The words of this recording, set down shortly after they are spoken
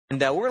And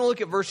we're going to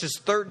look at verses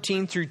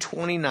 13 through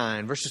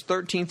 29. Verses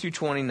 13 through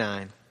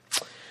 29.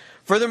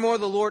 Furthermore,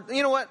 the Lord...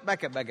 You know what?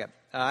 Back up.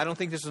 I don't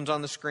think this one's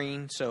on the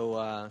screen,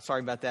 so sorry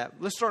about that.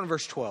 Let's start in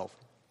verse 12.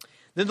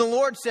 Then the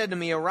Lord said to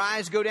me,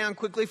 "Arise, go down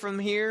quickly from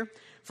here,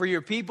 for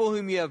your people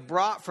whom you have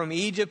brought from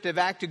Egypt have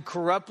acted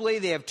corruptly.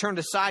 They have turned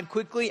aside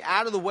quickly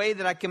out of the way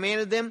that I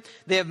commanded them.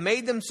 They have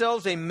made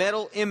themselves a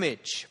metal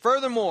image.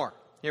 Furthermore,"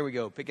 here we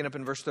go, picking up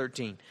in verse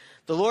 13.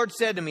 "The Lord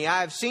said to me,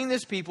 I have seen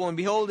this people, and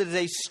behold, it is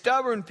a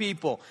stubborn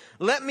people.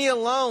 Let me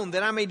alone,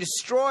 that I may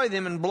destroy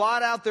them and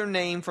blot out their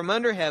name from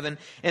under heaven.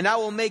 And I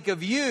will make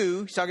of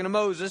you," he's talking to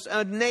Moses,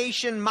 "a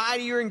nation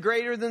mightier and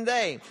greater than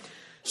they."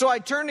 So I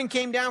turned and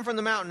came down from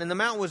the mountain, and the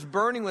mountain was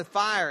burning with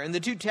fire, and the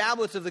 2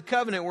 tablets of the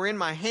covenant were in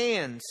my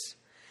hands.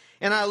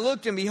 And I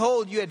looked, and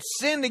behold, you had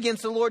sinned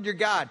against the Lord your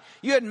God.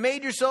 You had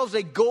made yourselves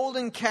a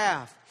golden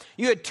calf.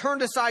 You had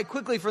turned aside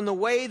quickly from the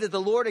way that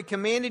the Lord had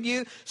commanded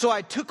you. So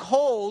I took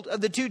hold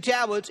of the 2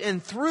 tablets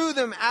and threw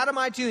them out of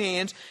my 2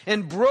 hands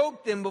and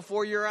broke them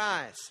before your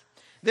eyes.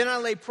 Then I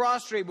lay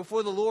prostrate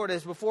before the Lord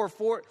as before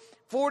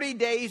 40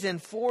 days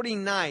and 40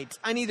 nights.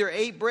 I neither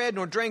ate bread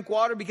nor drank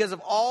water because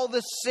of all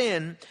the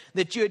sin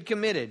that you had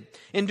committed,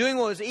 in doing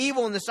what was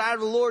evil in the sight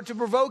of the Lord, to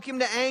provoke him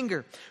to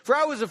anger. For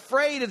I was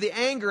afraid of the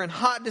anger and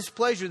hot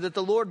displeasure that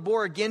the Lord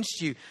bore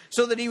against you,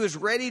 so that he was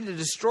ready to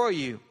destroy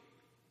you.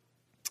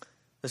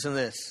 Listen to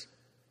this.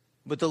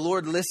 But the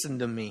Lord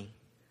listened to me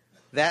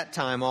that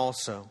time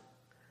also.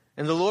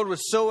 And the Lord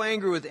was so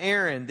angry with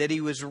Aaron that he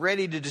was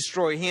ready to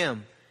destroy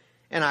him.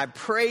 And I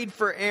prayed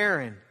for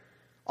Aaron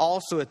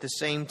also at the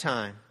same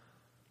time.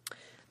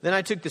 Then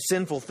I took the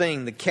sinful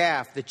thing, the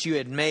calf that you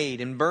had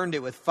made, and burned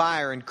it with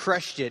fire and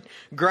crushed it,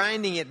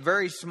 grinding it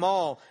very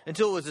small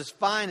until it was as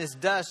fine as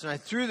dust. And I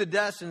threw the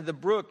dust into the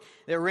brook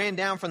that ran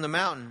down from the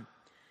mountain.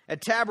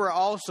 At Taberah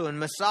also, and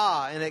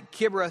Massah, and at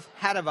Kibroth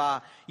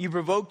Hattaavah, you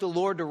provoked the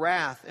Lord to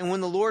wrath. And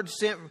when the Lord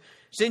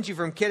sent you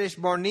from Kadesh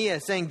Barnea,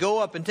 saying, "Go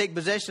up and take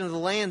possession of the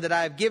land that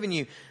I have given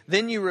you,"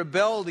 then you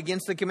rebelled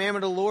against the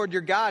commandment of the Lord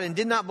your God, and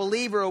did not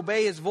believe or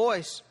obey his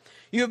voice.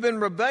 You have been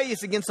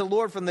rebellious against the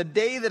Lord from the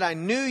day that I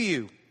knew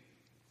you.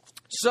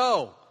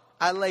 So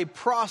I lay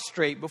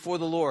prostrate before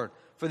the Lord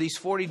for these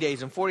 40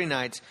 days and 40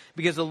 nights,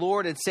 because the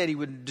Lord had said he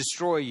would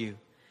destroy you.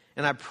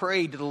 And I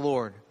prayed to the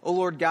Lord, "O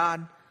Lord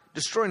God,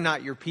 destroy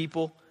not your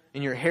people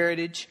and your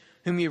heritage,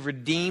 whom you have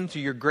redeemed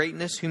through your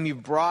greatness, whom you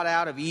have brought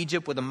out of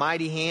Egypt with a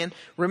mighty hand.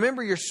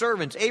 Remember your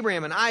servants,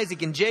 Abraham and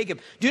Isaac and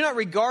Jacob. Do not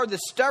regard the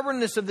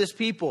stubbornness of this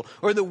people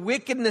or the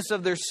wickedness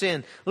of their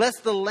sin,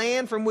 lest the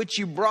land from which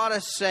you brought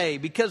us say,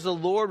 because the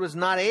Lord was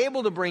not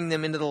able to bring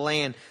them into the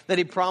land that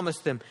he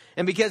promised them,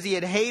 and because he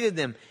had hated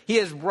them, he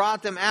has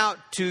brought them out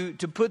to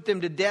put them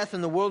to death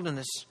in the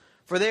wilderness.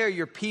 For they are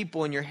your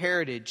people and your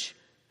heritage,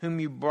 whom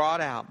you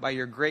brought out by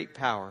your great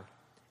power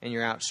and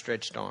your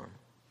outstretched arm."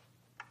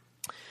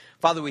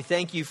 Father, we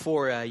thank you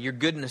for your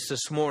goodness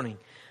this morning.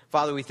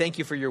 Father, we thank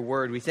you for your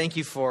word. We thank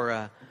you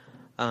for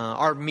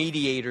our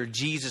mediator,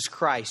 Jesus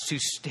Christ, who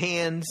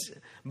stands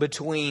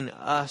between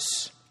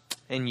us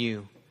and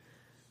you.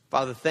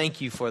 Father, thank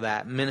you for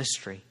that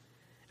ministry.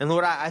 And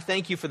Lord, I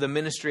thank you for the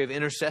ministry of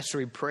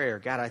intercessory prayer.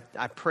 God,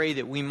 I pray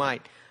that we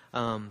might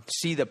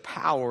see the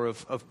power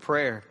of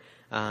prayer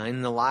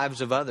in the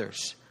lives of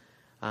others.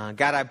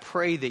 God, I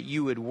pray that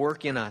you would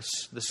work in us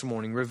this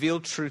morning.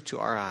 Reveal truth to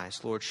our eyes.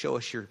 Lord, show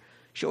us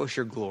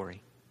your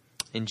glory.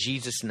 In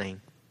Jesus'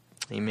 name,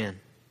 amen.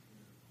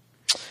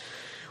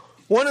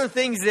 One of the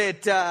things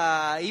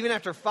that even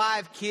after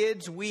 5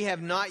 kids we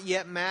have not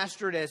yet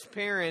mastered as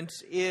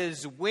parents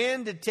is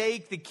when to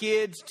take the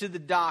kids to the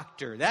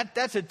doctor.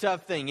 That's a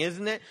tough thing,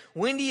 isn't it?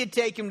 When do you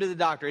take them to the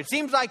doctor? It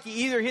seems like you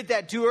either hit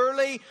that too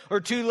early or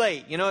too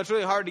late. You know, it's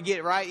really hard to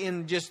get right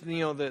in just,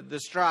 the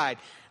stride.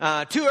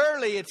 Too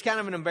early, it's kind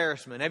of an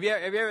embarrassment. Has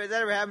that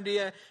ever happened to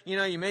you? You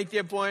know, you make the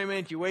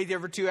appointment, you wait there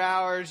for 2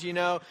 hours, you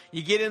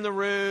get in the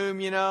room,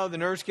 the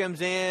nurse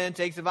comes in,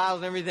 takes the vials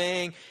and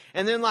everything.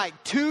 And then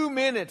like 2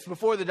 minutes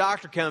before the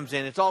doctor comes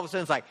in, it's all of a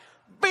sudden it's like,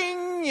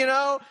 bing,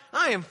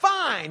 I am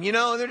fine, and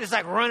they're just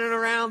like running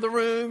around the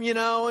room,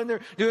 and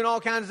they're doing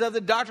all kinds of stuff.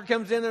 The doctor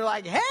comes in, they're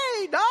like,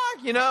 "Hey, doc,"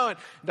 and the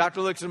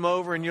doctor looks them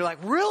over and you're like,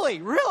 really,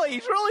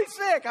 he's really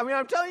sick. I mean,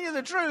 I'm telling you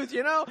the truth,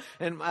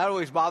 and that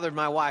always bothered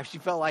my wife. She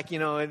felt like,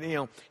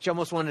 she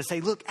almost wanted to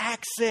say, "Look,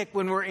 act sick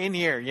when we're in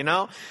here,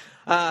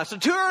 So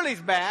too early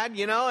is bad,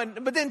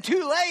 but then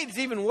too late is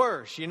even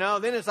worse,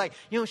 Then it's like,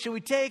 should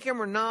we take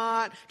him or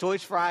not? It's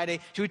always Friday.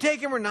 Should we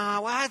take him or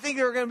not? Well, I think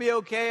they're going to be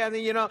okay. I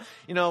think,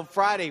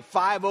 Friday,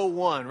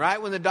 5:01,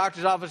 right when the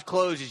doctor's office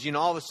closes,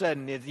 all of a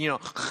sudden, it's,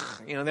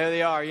 there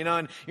they are,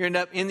 and you end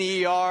up in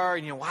the ER,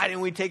 and, why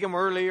didn't we take him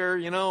earlier?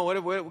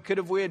 What could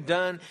have we had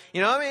done?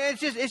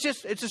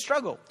 It's a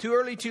struggle. Too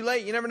early, too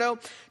late. You never know.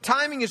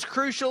 Timing is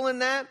crucial in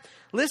that.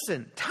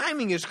 Listen,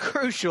 timing is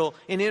crucial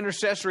in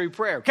intercessory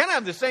prayer. Kind of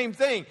have the same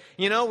thing,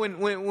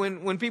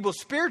 when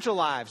people's spiritual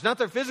lives, not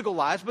their physical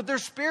lives, but their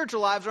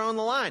spiritual lives are on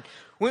the line.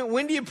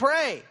 When do you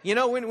pray?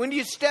 When do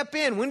you step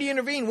in? When do you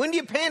intervene? When do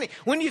you panic?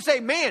 When do you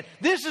say, man,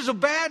 this is a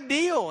bad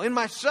deal in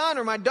my son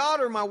or my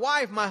daughter, my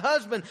wife, my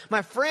husband,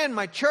 my friend,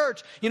 my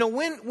church?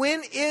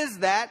 When is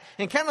that?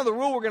 And kind of the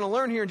rule we're going to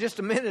learn here in just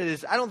a minute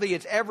is I don't think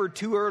it's ever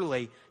too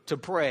early to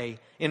pray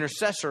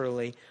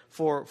intercessorily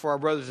for our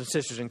brothers and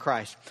sisters in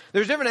Christ.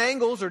 There's different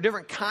angles or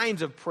different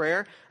kinds of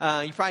prayer.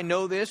 You probably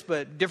know this,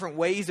 but different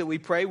ways that we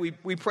pray. We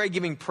pray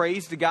giving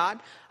praise to God.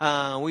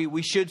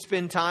 We should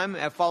spend time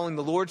at following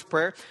the Lord's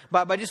Prayer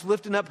by just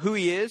lifting up who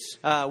He is,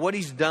 what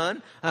He's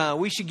done.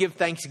 We should give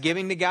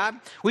thanksgiving to God.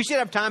 We should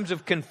have times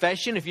of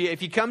confession.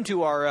 If you come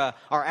to our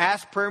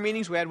Ask Prayer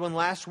meetings, we had one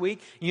last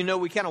week. We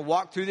kind of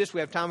walk through this.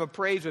 We have time of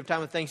praise. We have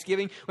time of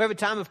thanksgiving. We have a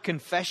time of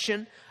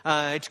confession.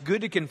 It's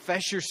good to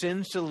confess your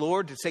sins to the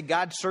Lord, to say,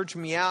 God, search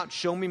me out,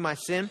 show me my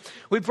sin.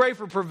 We pray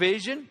for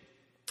provision.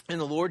 And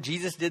the Lord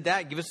Jesus did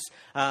that. Give us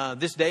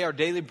this day our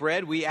daily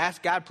bread. We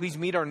ask God, please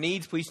meet our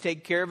needs. Please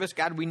take care of us.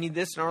 God, we need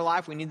this in our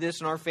life. We need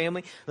this in our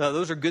family.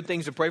 Those are good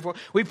things to pray for.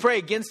 We pray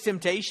against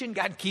temptation.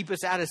 God, keep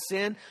us out of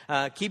sin.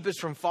 Keep us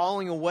from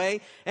falling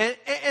away.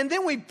 And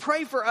then we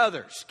pray for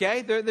others.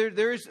 Okay,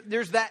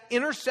 there's that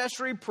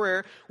intercessory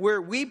prayer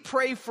where we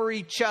pray for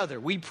each other.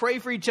 We pray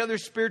for each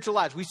other's spiritual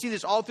lives. We see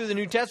this all through the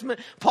New Testament.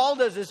 Paul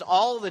does this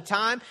all the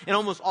time. In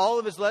almost all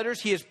of his letters,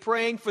 he is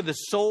praying for the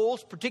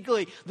souls,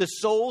 particularly the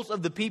souls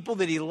of the people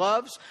that he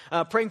loves,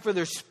 praying for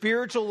their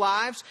spiritual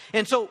lives.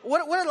 And so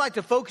what I'd like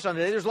to focus on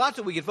today, there's lots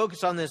that we could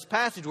focus on this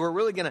passage. We're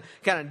really going to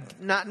kind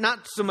of not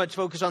so much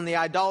focus on the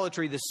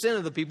idolatry, the sin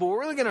of the people.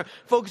 We're really going to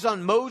focus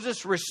on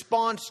Moses'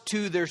 response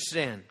to their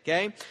sin.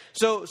 Okay?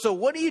 So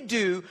what do you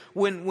do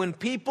when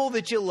people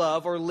that you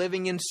love are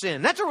living in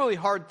sin? That's a really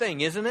hard thing,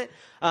 isn't it?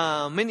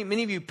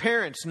 Many of you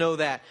parents know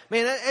that.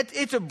 Man,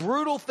 it's a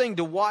brutal thing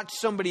to watch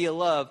somebody you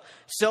love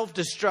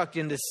self-destruct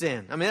into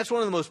sin. I mean, that's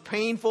one of the most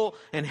painful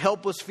and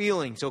helpless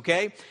feelings,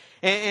 okay?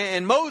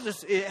 And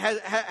Moses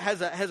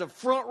has a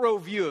front row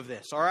view of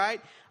this, all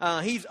right?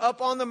 He's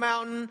up on the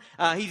mountain.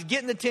 He's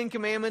getting the 10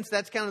 Commandments.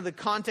 That's kind of the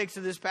context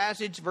of this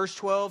passage. Verse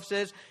 12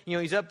 says,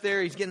 he's up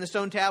there. He's getting the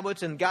stone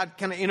tablets. And God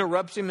kind of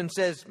interrupts him and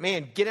says,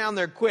 man, get down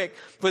there quick.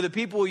 For the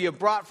people you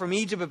brought from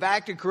Egypt have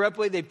acted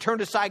corruptly. They've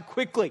turned aside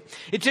quickly.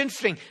 It's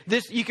interesting.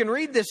 You can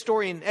read this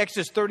story in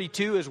Exodus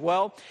 32 as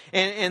well.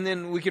 And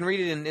then we can read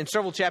it in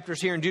several chapters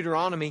here in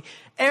Deuteronomy.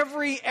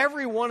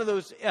 Every one of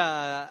those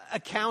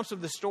accounts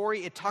of the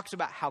story, it talks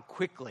about how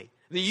quickly.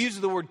 They use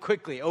the word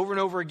quickly over and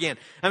over again.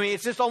 I mean,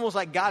 it's just almost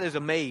like God is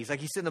amazed.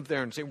 Like he's sitting up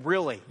there and saying,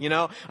 really?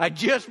 I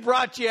just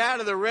brought you out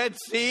of the Red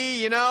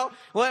Sea,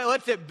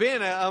 What's it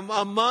been?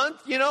 A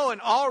month,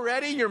 and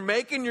already you're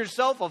making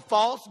yourself a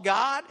false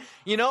God?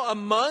 A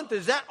month?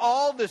 Is that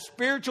all the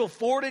spiritual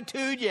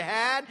fortitude you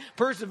had?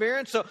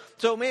 Perseverance?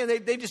 So man,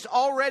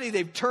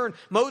 they've turned.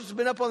 Moses has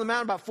been up on the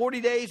mountain about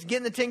 40 days,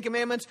 getting the 10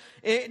 Commandments.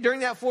 During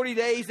that 40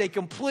 days, they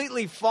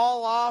completely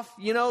fall off,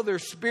 their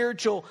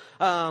spiritual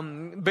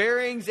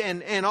bearings,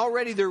 and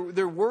already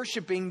they're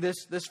worshiping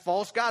this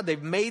false god.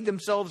 They've made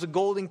themselves a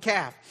golden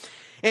calf.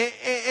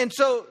 And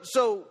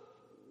so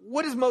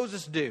what does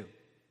Moses do?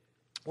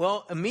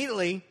 Well,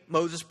 immediately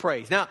Moses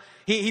prays. Now,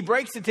 he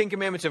breaks the 10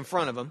 Commandments in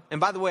front of him.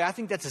 And by the way, I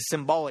think that's a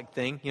symbolic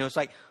thing. It's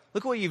like,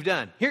 look what you've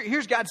done.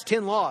 Here's God's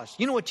 10 laws.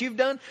 You know what you've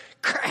done?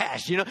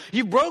 Crash.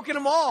 You've broken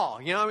them all.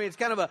 It's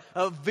kind of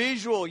a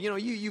visual.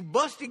 You've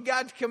busted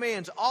God's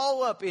commands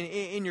all up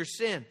in your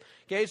sin.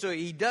 Okay, so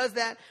he does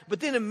that.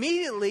 But then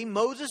immediately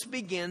Moses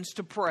begins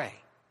to pray.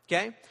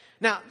 Okay?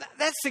 Now,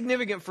 that's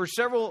significant for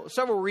several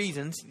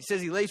reasons. He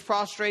says he lays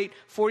prostrate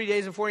 40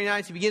 days and 40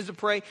 nights. He begins to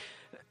pray.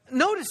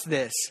 Notice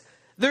this.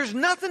 There's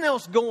nothing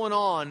else going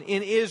on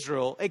in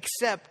Israel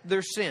except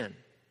their sin.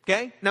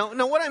 Okay? Now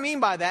what I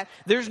mean by that,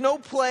 there's no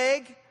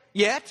plague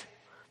yet.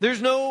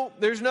 There's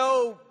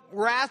no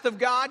wrath of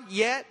God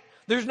yet.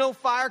 There's no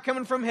fire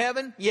coming from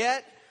heaven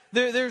yet.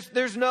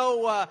 There's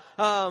no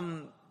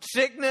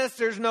sickness,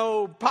 there's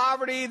no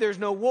poverty, there's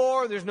no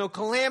war, there's no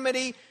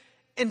calamity.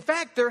 In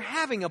fact, they're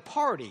having a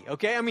party,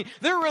 okay? I mean,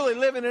 they're really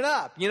living it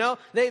up,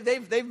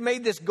 They've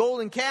made this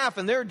golden calf,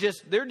 and they're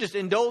just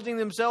indulging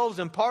themselves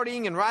and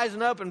partying and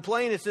rising up and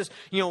playing. It's this,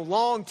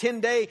 long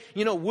 10-day,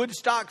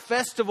 Woodstock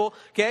festival,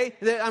 okay?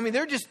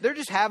 They're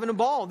just having a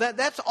ball.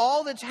 That's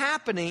all that's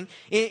happening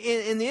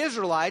in the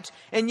Israelites,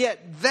 and yet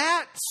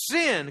that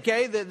sin,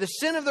 okay, the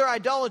sin of their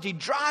idolatry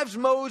drives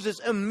Moses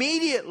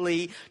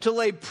immediately to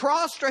lay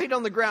prostrate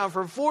on the ground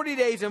for 40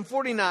 days and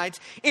 40 nights,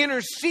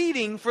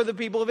 interceding for the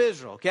people of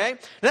Israel, okay?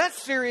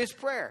 That's serious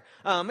prayer.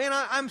 Man,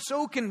 I'm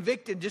so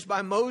convicted just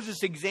by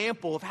Moses'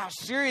 example of how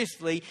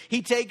seriously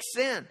he takes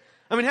sin.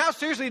 I mean, how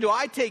seriously do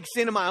I take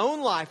sin in my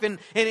own life and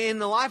in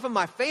the life of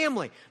my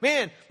family?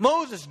 Man,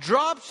 Moses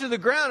drops to the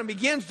ground and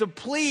begins to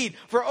plead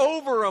for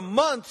over a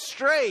month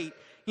straight,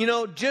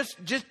 just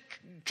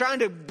trying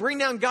to bring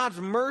down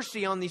God's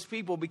mercy on these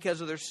people because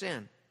of their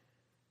sin.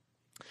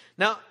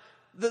 Now,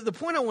 the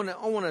point I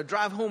want to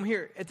drive home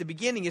here at the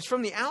beginning is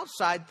from the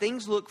outside,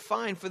 things look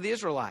fine for the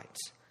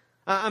Israelites.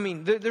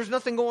 There's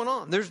nothing going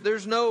on.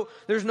 There's no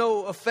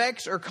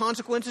effects or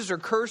consequences or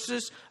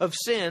curses of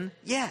sin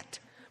yet.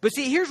 But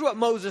see, here's what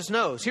Moses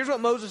knows. Here's what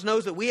Moses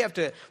knows that we have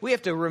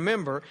to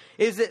remember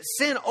is that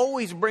sin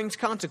always brings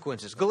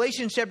consequences.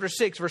 Galatians chapter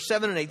 6, verse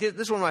 7 and 8. This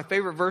is one of my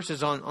favorite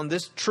verses on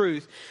this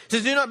truth. It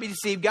says, do not be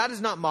deceived. God is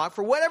not mocked.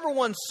 For whatever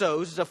one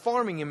sows is a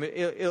farming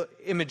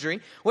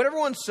imagery. Whatever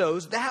one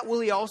sows, that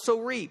will he also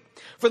reap.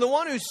 For the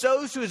one who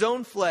sows to his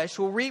own flesh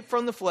will reap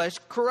from the flesh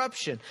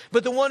corruption.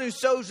 But the one who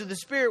sows to the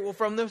Spirit will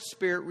from the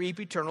Spirit reap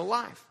eternal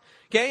life.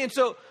 Okay, and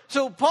so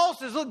Paul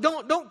says, look,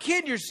 don't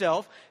kid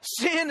yourself.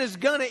 Sin is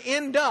going to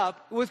end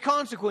up with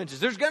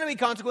consequences. There's going to be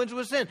consequences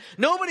with sin.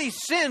 Nobody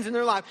sins in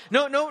their life.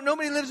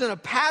 Nobody lives in a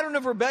pattern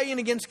of rebellion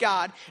against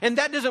God, and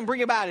that doesn't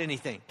bring about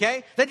anything.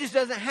 Okay, that just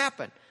doesn't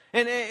happen.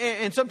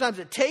 And sometimes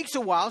it takes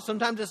a while.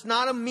 Sometimes it's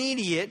not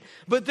immediate.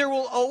 But there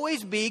will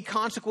always be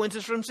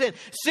consequences from sin.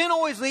 Sin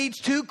always leads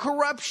to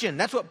corruption.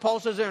 That's what Paul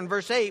says there in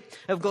verse 8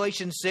 of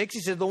Galatians 6.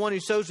 He says, the one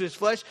who sows to his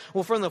flesh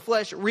will from the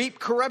flesh reap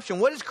corruption.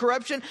 What is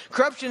corruption?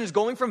 Corruption is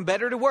going from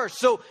better to worse.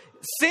 So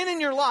sin in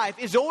your life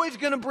is always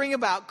going to bring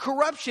about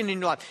corruption in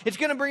your life. It's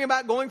going to bring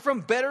about going from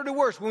better to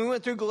worse. When we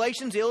went through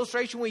Galatians, the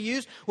illustration we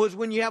used was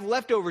when you have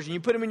leftovers and you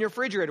put them in your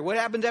refrigerator. What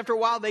happens after a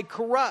while? They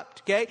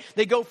corrupt, okay?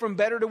 They go from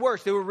better to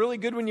worse. They were really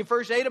good when you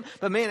first ate them,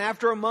 but man,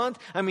 after a month,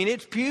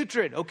 it's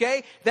putrid,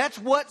 okay? That's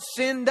what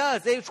sin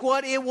does. It's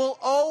what it will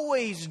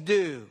always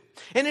do.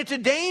 And it's a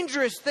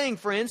dangerous thing,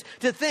 friends,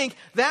 to think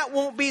that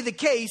won't be the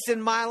case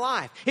in my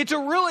life. It's a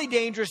really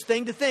dangerous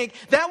thing to think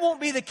that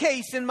won't be the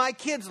case in my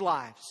kids'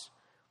 lives.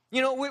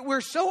 You know,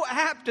 we're so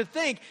apt to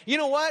think, you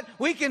know what,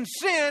 we can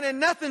sin and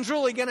nothing's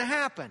really going to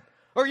happen.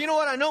 Or you know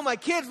what, I know my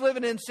kid's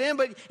living in sin,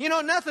 but you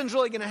know, nothing's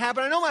really going to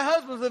happen. I know my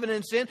husband's living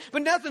in sin,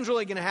 but nothing's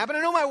really going to happen.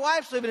 I know my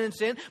wife's living in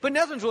sin, but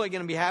nothing's really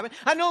going to be happening.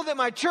 I know that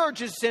my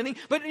church is sinning,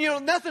 but you know,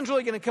 nothing's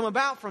really going to come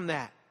about from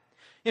that.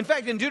 In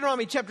fact, in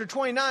Deuteronomy chapter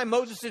 29,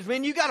 Moses says,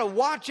 man, you got to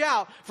watch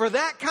out for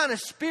that kind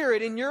of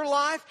spirit in your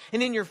life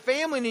and in your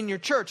family and in your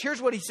church.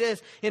 Here's what he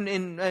says in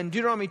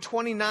Deuteronomy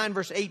 29,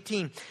 verse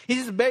 18. He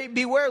says,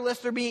 beware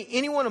lest there be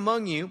anyone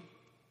among you,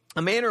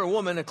 a man or a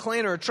woman, a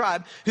clan or a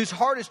tribe, whose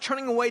heart is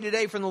turning away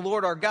today from the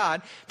Lord our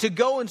God to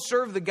go and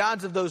serve the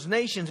gods of those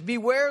nations.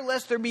 Beware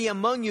lest there be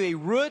among you a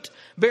root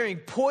bearing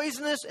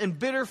poisonous and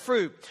bitter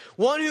fruit.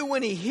 One who,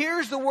 when he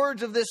hears the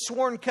words of this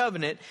sworn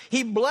covenant,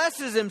 he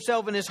blesses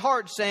himself in his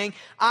heart, saying,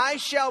 I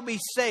shall be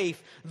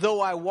safe, though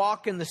I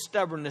walk in the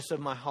stubbornness of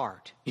my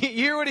heart. You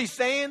hear what he's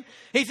saying?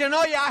 He's saying,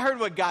 oh yeah, I heard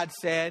what God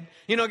said.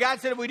 You know, God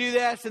said if we do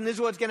this, then this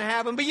is what's going to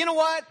happen. But you know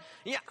what?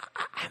 Yeah,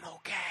 I'm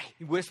okay.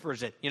 He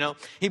whispers it, you know.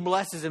 He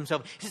blesses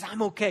himself. He says,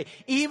 I'm okay.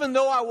 Even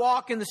though I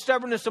walk in the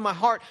stubbornness of my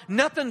heart,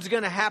 nothing's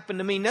going to happen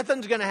to me.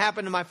 Nothing's going to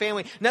happen to my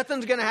family.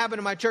 Nothing's going to happen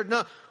to my church.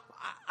 No,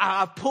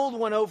 I pulled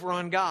one over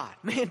on God.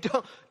 Man,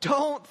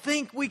 don't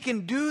think we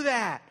can do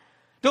that.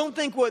 Don't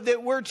think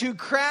that we're too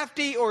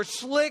crafty or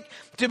slick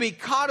to be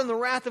caught in the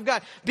wrath of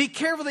God. Be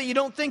careful that you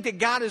don't think that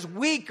God is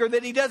weak or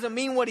that he doesn't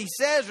mean what he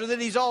says or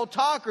that he's all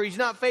talk or he's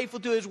not faithful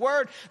to his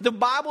word. The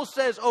Bible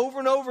says over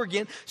and over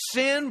again,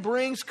 sin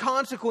brings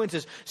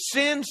consequences.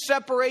 Sin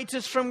separates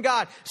us from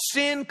God.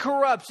 Sin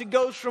corrupts. It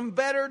goes from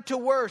better to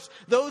worse.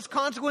 Those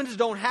consequences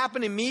don't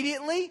happen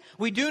immediately.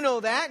 We do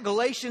know that.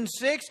 Galatians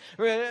 6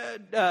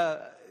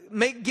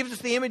 gives us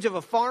the image of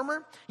a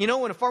farmer. You know,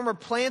 when a farmer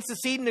plants the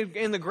seed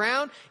in the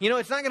ground, you know,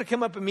 it's not going to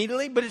come up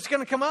immediately, but it's going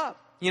to come up.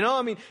 You know,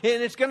 and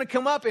it's going to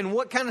come up in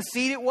what kind of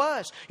seed it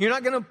was. You're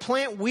not going to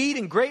plant wheat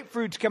and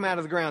grapefruits come out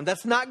of the ground.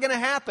 That's not going to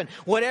happen.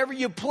 Whatever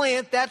you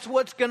plant, that's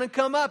what's going to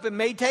come up. It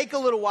may take a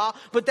little while,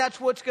 but that's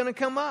what's going to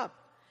come up.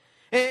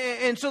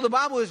 And so the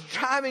Bible is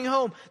driving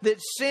home that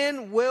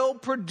sin will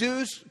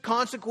produce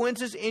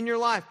consequences in your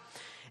life.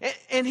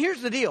 And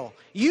here's the deal.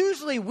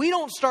 Usually we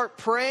don't start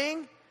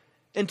praying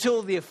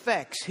until the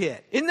effects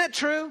hit. Isn't that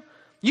true?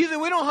 Usually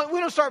we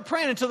don't start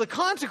praying until the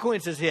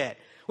consequences hit.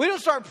 We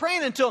don't start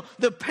praying until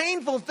the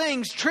painful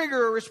things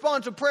trigger a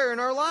response of prayer in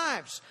our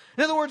lives.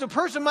 In other words, a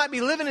person might be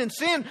living in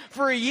sin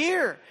for a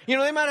year. You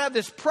know, they might have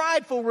this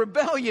prideful,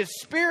 rebellious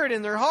spirit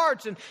in their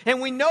hearts.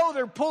 And we know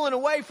they're pulling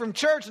away from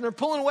church and they're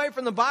pulling away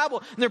from the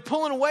Bible and they're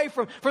pulling away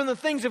from the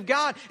things of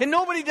God. And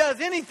nobody does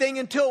anything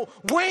until,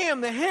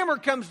 wham, the hammer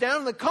comes down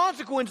and the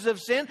consequences of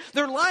sin,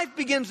 their life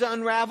begins to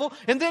unravel.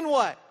 And then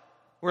what?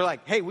 We're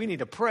like, hey, we need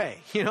to pray,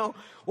 you know.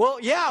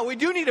 Well, yeah, we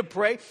do need to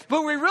pray,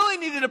 but we really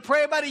needed to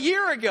pray about a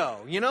year ago.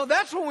 You know,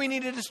 that's when we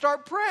needed to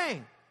start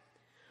praying.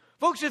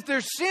 Folks, if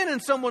there's sin in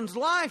someone's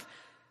life,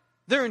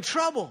 they're in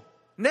trouble.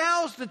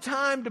 Now's the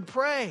time to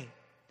pray.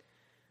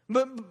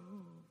 But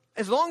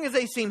as long as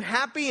they seem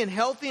happy and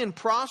healthy and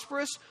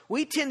prosperous,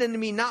 we tend to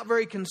be not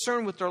very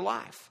concerned with their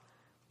life.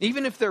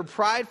 Even if they're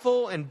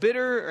prideful and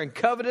bitter and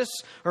covetous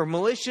or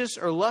malicious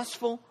or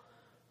lustful.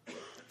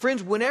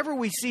 Friends, whenever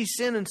we see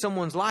sin in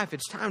someone's life,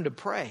 it's time to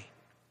pray.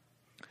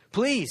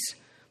 Please,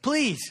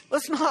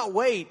 let's not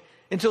wait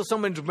until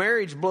someone's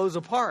marriage blows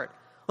apart.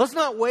 Let's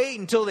not wait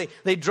until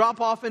they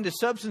drop off into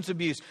substance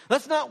abuse.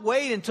 Let's not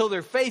wait until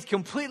their faith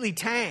completely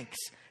tanks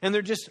and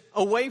they're just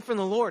away from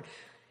the Lord.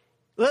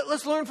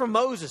 Let's learn from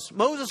Moses.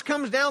 Moses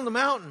comes down the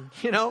mountain,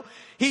 you know.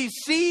 He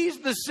sees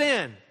the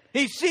sin.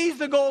 He sees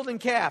the golden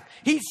calf.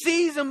 He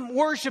sees them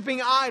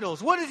worshiping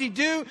idols. What does he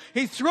do?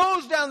 He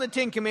throws down the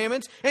 10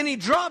 Commandments and he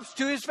drops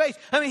to his face.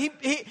 I mean,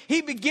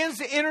 he begins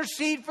to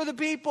intercede for the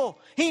people.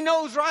 He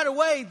knows right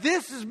away,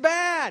 this is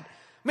bad.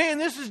 Man,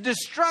 this is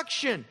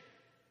destruction.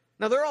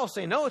 Now, they're all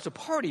saying, no, it's a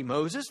party,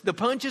 Moses. The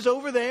punch is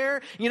over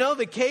there. You know,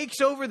 the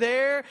cake's over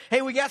there.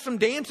 Hey, we got some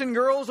dancing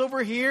girls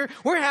over here.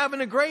 We're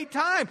having a great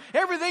time.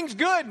 Everything's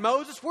good,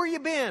 Moses. Where you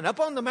been? Up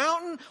on the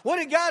mountain? What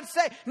did God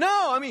say?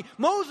 No, I mean,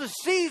 Moses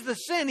sees the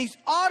sin. He's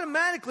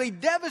automatically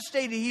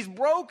devastated. He's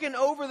broken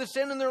over the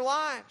sin in their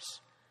lives.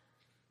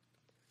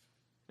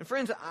 And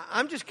friends,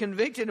 I'm just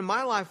convicted in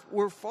my life,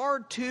 we're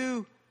far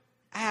too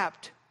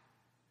apt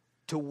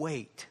to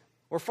wait.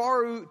 We're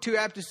far too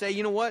apt to say,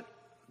 you know what?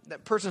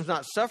 That person's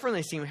not suffering.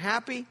 They seem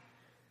happy.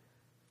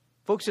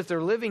 Folks, if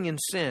they're living in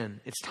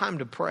sin, it's time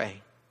to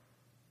pray.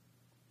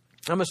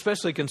 I'm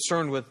especially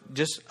concerned with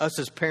just us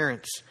as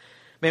parents.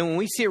 Man, when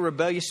we see a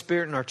rebellious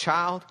spirit in our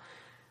child,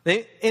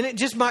 and it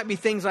just might be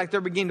things like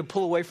they're beginning to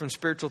pull away from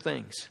spiritual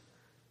things.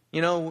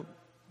 You know,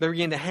 they're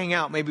beginning to hang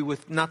out maybe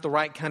with not the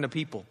right kind of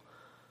people.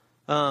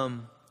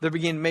 They're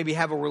beginning to maybe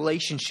have a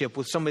relationship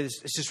with somebody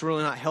that's just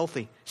really not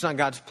healthy. It's not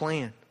God's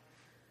plan.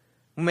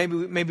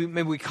 Maybe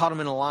we caught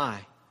them in a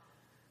lie.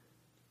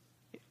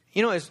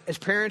 You know, as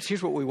parents,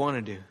 here's what we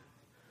want to do.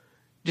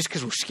 Just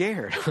because we're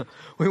scared,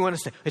 we want to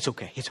say, it's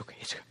okay, it's okay,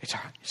 it's all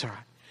right, it's all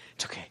right,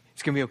 it's okay,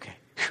 it's going to be okay.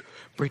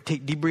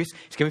 Take deep breaths,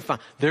 it's going to be fine.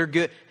 They're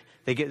good.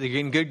 They're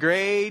getting good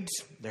grades.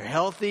 They're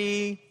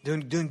healthy,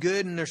 doing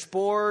good in their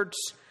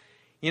sports.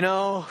 You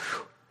know,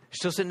 they're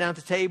still sitting down at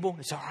the table.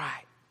 It's all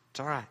right. It's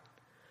all right.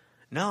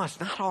 No,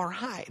 it's not all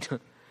right.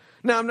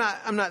 No,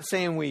 I'm not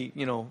saying we,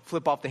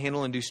 flip off the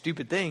handle and do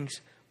stupid things,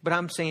 but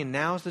I'm saying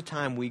now's the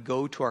time we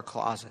go to our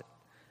closet.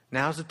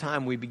 Now's the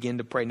time we begin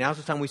to pray. Now's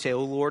the time we say,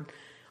 oh, Lord,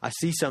 I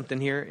see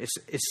something here.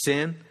 It's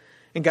sin.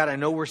 And God, I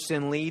know where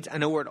sin leads. I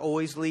know where it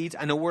always leads.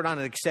 I know we're not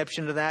an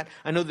exception to that.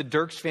 I know the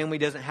Dirks family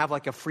doesn't have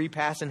like a free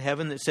pass in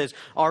heaven that says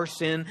our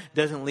sin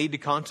doesn't lead to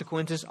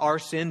consequences. Our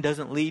sin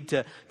doesn't lead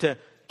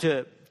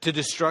to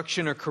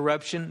destruction or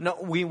corruption. No,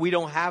 we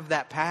don't have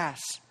that pass.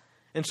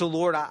 And so,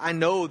 Lord, I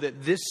know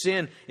that this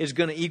sin is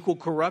going to equal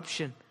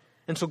corruption.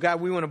 And so,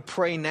 God, we want to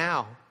pray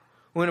now.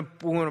 We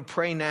want to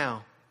pray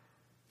now.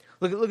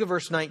 Look at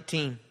verse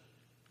 19.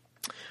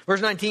 Verse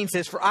 19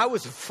 says, for I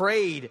was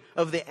afraid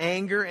of the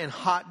anger and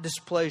hot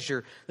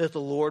displeasure that the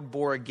Lord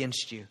bore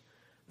against you.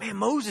 Man,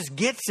 Moses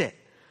gets it.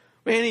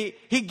 Man,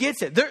 he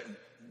gets it.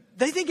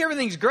 They think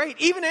everything's great.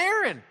 Even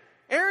Aaron.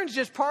 Aaron's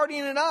just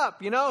partying it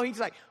up. He's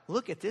like,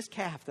 look at this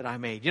calf that I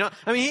made.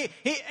 I mean,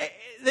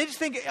 they just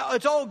think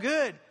it's all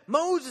good.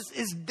 Moses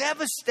is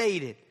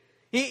devastated.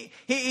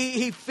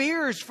 He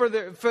fears for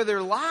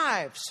their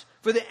lives,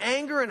 for the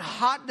anger and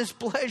hot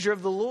displeasure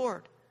of the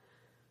Lord.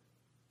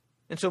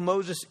 And so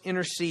Moses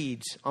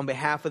intercedes on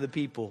behalf of the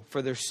people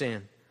for their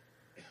sin.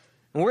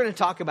 And we're going to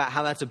talk about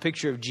how that's a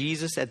picture of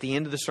Jesus at the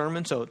end of the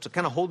sermon. So to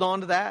kind of hold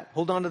on to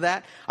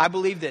that. I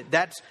believe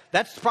that's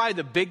probably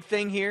the big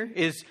thing here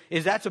is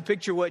that's a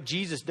picture of what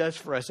Jesus does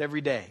for us every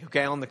day,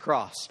 okay, on the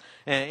cross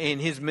in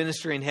his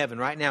ministry in heaven.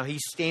 Right now,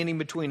 he's standing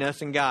between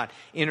us and God,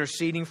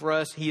 interceding for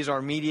us. He is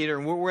our mediator,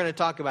 and we're going to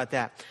talk about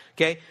that,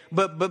 okay?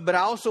 But I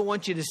also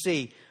want you to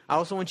see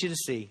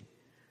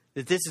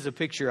that this is a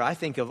picture, I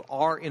think, of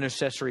our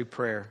intercessory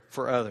prayer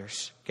for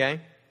others, okay?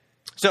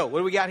 So, what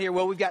do we got here?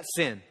 Well, we've got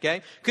sin,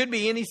 okay? Could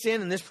be any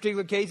sin. In this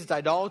particular case, it's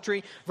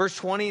idolatry. Verse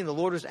 20, and the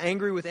Lord was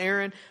angry with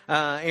Aaron.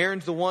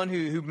 Aaron's the one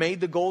who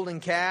made the golden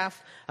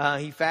calf.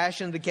 He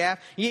fashioned the calf.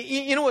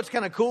 You know what's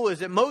kind of cool is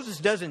that Moses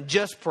doesn't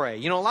just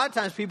pray. A lot of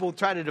times people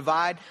try to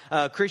divide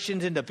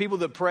Christians into people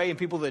that pray and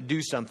people that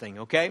do something,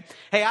 okay?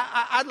 Hey,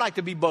 I'd like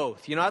to be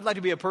both. I'd like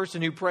to be a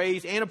person who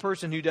prays and a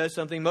person who does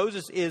something.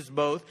 Moses is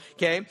both,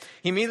 okay?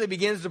 He immediately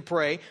begins to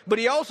pray, but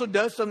he also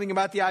does something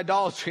about the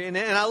idolatry. And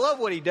I love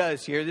what he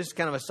does here. This is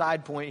kind of a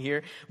side point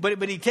here.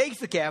 But he takes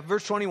the calf,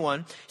 verse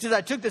 21, he says,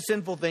 I took the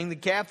sinful thing, the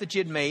calf that you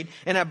had made,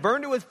 and I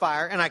burned it with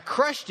fire, and I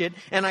crushed it,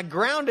 and I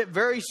ground it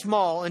very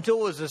small until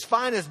it was as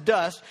fine as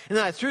dust, and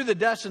then I threw the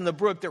dust in the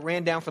brook that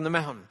ran down from the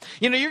mountain.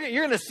 You're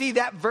going to see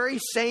that very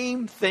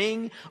same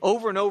thing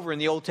over and over in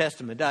the Old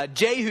Testament.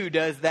 Jehu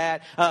does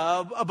that.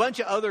 A bunch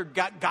of other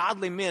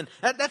godly men.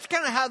 That's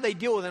kind of how they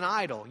deal with an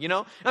idol,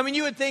 I mean,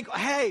 you would think,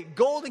 hey,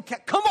 golden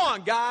calf, come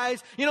on,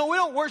 guys. We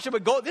don't worship a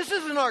gold. This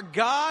isn't our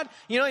God.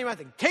 You might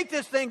think, take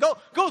this thing,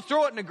 go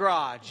throw it in the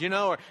garage,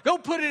 or go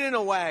put it in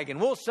a wagon.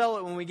 We'll sell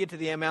it when we get to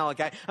the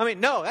Amalekite. I mean,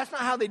 no, that's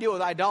not how they deal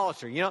with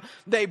idolatry.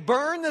 They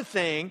burn the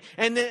thing,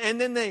 and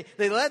then they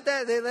let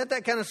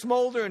that kind of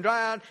smolder and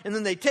dry out, and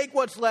then they take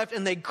what's left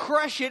and they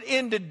crush it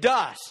into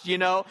dust.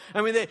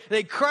 I mean,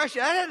 they crush it.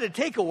 That had to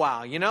take a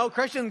while.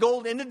 Crushing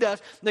gold into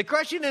dust. They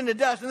crush it into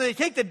dust, and then they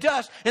take the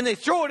dust and they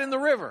throw it in the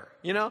river.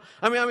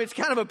 I mean, it's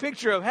kind of a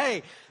picture of,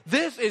 hey,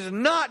 this is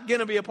not going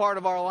to be a part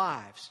of our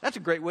lives. That's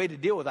a great way to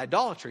deal with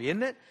idolatry,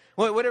 isn't it?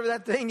 Whatever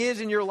that thing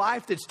is in your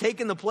life that's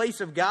taken the place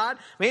of God.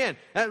 Man,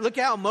 look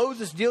how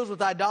Moses deals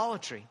with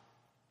idolatry.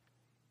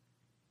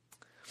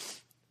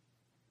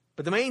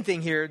 But the main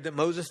thing here that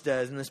Moses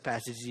does in this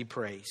passage is he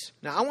prays.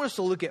 Now, I want us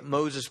to look at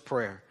Moses'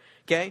 prayer.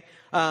 Okay,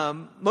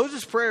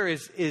 Moses' prayer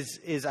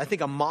is I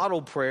think a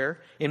model prayer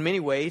in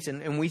many ways,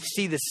 and we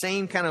see the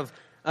same kind of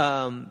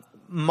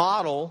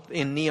model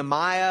in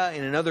Nehemiah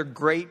and in other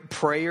great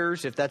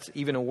prayers, if that's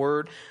even a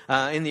word,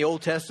 in the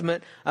Old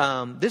Testament.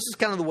 This is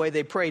kind of the way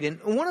they prayed.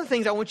 And one of the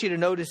things I want you to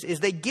notice is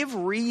they give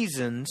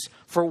reasons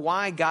for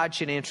why God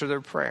should answer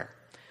their prayer.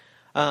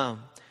 Now,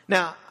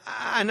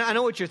 I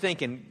know what you're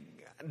thinking.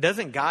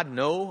 Doesn't God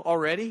know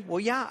already? Well,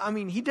 yeah, I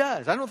mean, he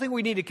does. I don't think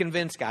we need to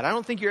convince God. I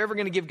don't think you're ever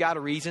going to give God a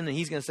reason and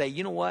he's going to say,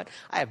 you know what?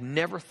 I have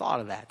never thought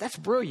of that. That's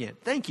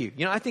brilliant. Thank you.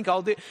 I think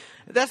I'll do.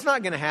 That's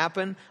not going to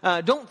happen.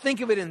 Don't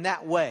think of it in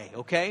that way,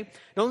 okay?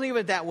 Don't think of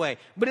it that way.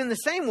 But in the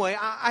same way,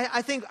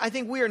 I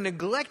think we are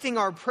neglecting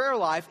our prayer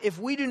life if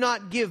we do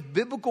not give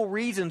biblical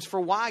reasons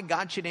for why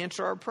God should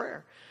answer our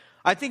prayer.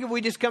 I think if we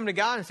just come to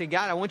God and say,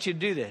 God, I want you to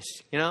do this,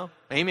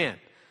 amen.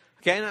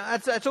 Okay, now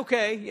that's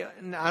okay.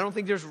 I don't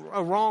think there's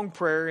a wrong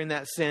prayer in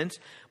that sense.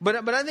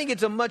 But I think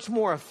it's a much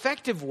more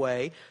effective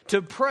way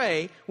to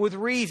pray with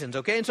reasons.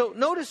 Okay, and so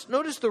notice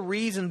the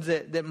reasons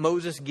that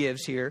Moses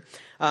gives here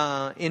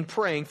in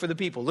praying for the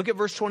people. Look at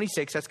verse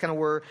 26. That's kind of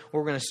where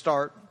we're going to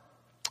start.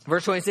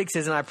 Verse 26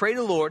 says, and I pray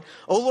to the Lord,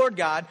 O Lord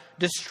God,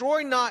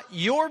 destroy not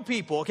your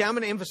people. Okay, I'm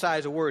going to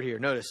emphasize a word here.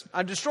 Notice,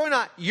 destroy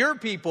not your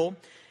people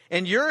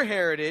and your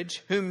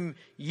heritage, whom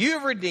you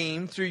have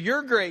redeemed through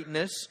your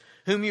greatness,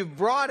 whom you've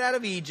brought out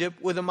of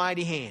Egypt with a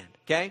mighty hand.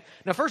 Okay.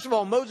 Now, first of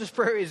all, Moses'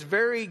 prayer is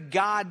very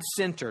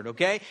God-centered.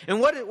 Okay.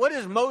 And what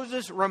does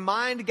Moses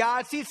remind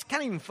God? See, it's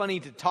kind of even funny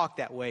to talk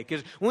that way,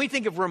 because when we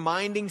think of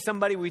reminding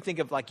somebody, we think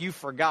of like, you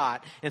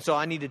forgot, and so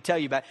I need to tell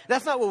you about it.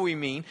 That's not what we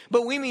mean.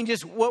 But we mean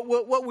just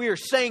what we are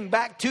saying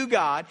back to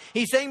God.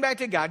 He's saying back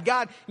to God,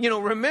 God,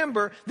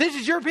 remember, this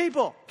is your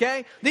people.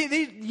 Okay.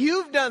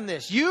 You've done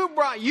this.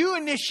 You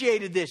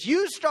initiated this.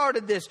 You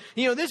started this.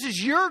 This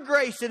is your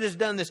grace that has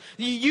done this.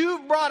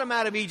 You've brought them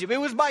out of Egypt. It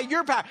was by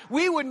your power.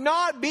 We would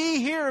not be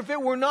here if it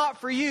were not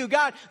for you.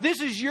 God,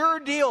 this is your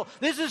deal.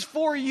 This is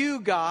for you,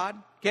 God.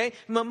 Okay?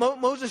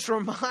 Moses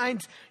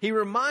reminds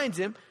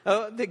him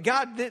that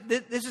God,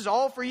 this is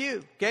all for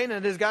you. Okay? Now,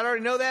 does God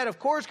already know that? Of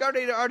course, God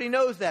already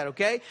knows that.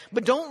 Okay?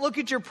 But don't look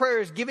at your prayer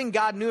as giving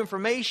God new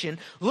information.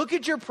 Look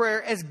at your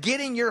prayer as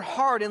getting your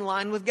heart in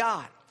line with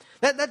God.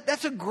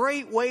 That's a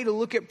great way to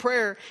look at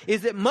prayer,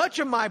 is that much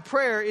of my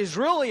prayer is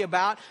really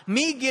about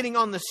me getting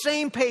on the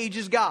same page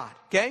as God.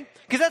 Okay?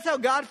 Because that's how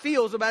God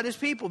feels about his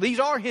people. These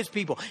are his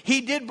people.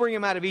 He did bring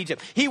them out of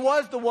Egypt. He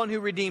was the one who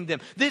redeemed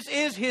them. This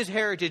is his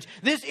heritage.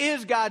 This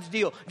is God's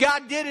deal.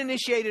 God did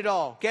initiate it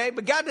all. Okay?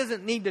 But God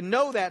doesn't need to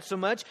know that so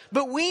much.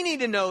 But we need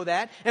to know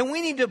that. And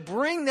we need to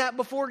bring that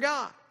before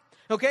God.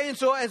 Okay, and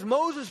so as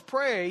Moses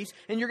prays,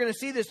 and you're going to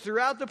see this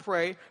throughout the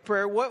prayer,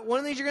 one of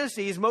the things you're going to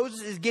see is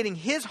Moses is getting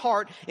his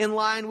heart in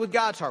line with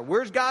God's heart.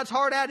 Where's God's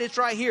heart at? It's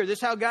right here. This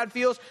is how God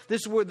feels.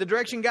 This is where the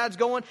direction God's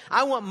going.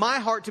 I want my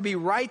heart to be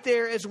right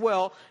there as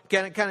well,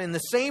 kind of in the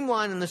same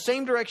line, in the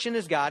same direction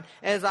as God,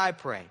 as I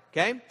pray.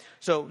 Okay?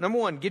 So, number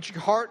one, get your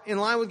heart in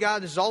line with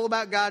God. This is all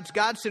about God's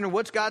center.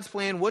 What's God's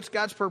plan? What's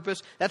God's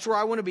purpose? That's where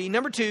I want to be.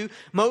 Number two,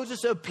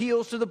 Moses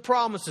appeals to the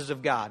promises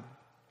of God.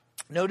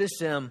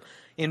 Notice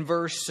in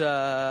verse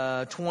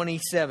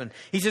 27.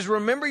 He says,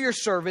 remember your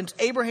servants,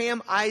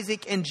 Abraham,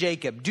 Isaac, and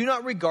Jacob. Do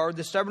not regard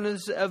the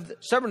stubbornness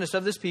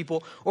of this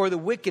people or the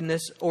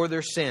wickedness or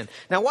their sin.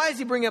 Now, why does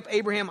he bring up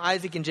Abraham,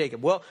 Isaac, and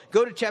Jacob? Well,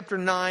 go to chapter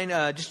 9,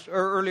 just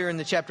earlier in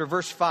the chapter,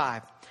 verse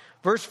 5.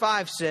 Verse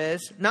 5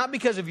 says, not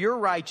because of your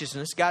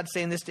righteousness, God's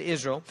saying this to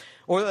Israel,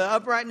 or the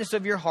uprightness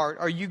of your heart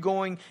are you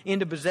going in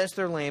to possess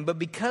their land, but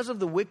because of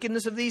the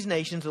wickedness of these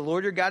nations, the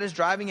Lord your God is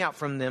driving out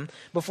from them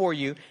before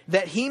you,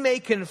 that he may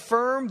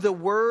confirm the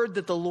word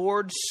that the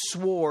Lord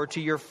swore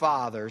to your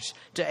fathers,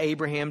 to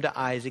Abraham, to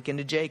Isaac, and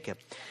to Jacob.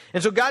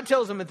 And so God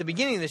tells them at the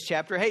beginning of this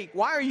chapter, hey,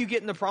 why are you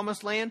getting the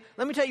promised land?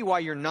 Let me tell you why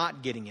you're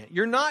not getting it.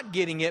 You're not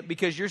getting it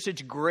because you're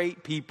such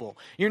great people.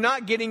 You're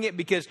not getting it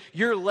because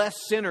you're less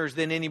sinners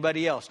than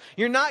anybody else.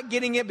 You're not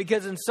getting it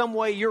because in some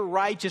way you're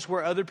righteous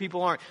where other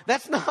people aren't.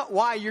 That's not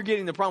why you're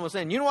getting the promised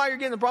land. You know why you're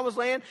getting the promised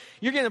land?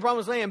 You're getting the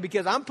promised land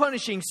because I'm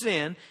punishing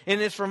sin,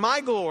 and it's for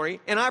my glory,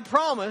 and I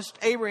promised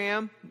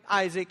Abraham,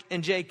 Isaac,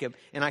 and Jacob,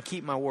 and I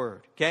keep my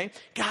word. Okay?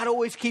 God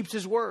always keeps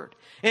his word.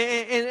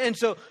 And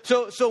so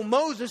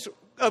Moses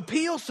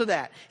appeals to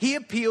that. He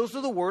appeals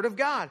to the word of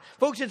God.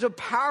 Folks, it's a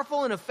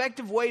powerful and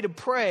effective way to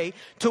pray,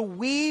 to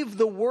weave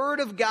the word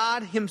of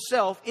God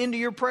himself into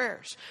your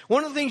prayers.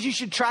 One of the things you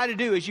should try to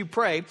do as you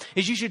pray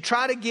is you should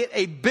try to get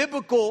a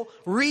biblical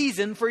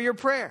reason for your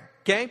prayer.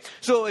 Okay?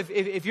 So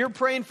if you're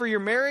praying for your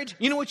marriage,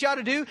 you know what you ought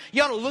to do?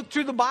 You ought to look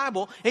through the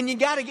Bible, and you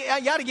ought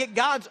to get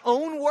God's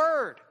own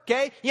word.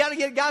 Okay? You ought to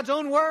get God's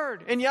own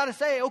word, and you ought to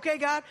say, okay,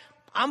 God,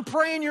 I'm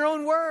praying your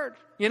own word.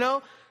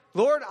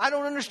 Lord, I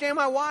don't understand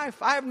my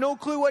wife. I have no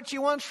clue what she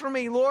wants from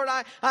me. Lord,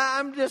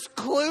 I'm just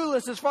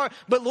clueless as far.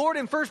 But Lord,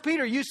 in 1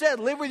 Peter, you said,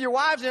 live with your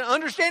wives in an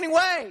understanding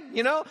way,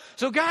 you know.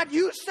 So God,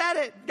 you said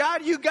it.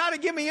 God, you got to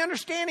give me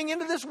understanding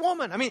into this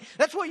woman. I mean,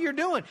 that's what you're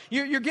doing.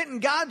 You're getting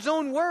God's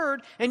own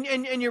word and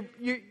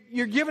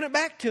you're giving it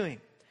back to him.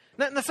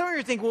 Now some of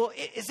you think, well,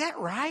 is that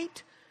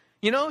right?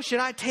 You know, should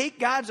I take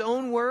God's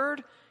own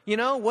word? You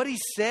know, what he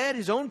said,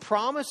 his own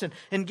promise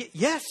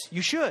yes,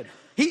 you should.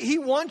 He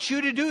wants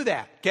you to do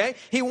that, okay?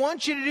 He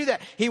wants you to do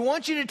that. He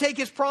wants you to take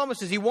his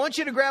promises. He wants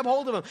you to grab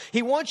hold of them.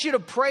 He wants you to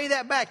pray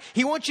that back.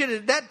 He wants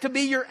that to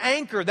be your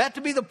anchor, that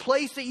to be the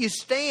place that you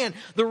stand,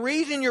 the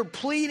reason you're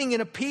pleading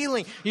and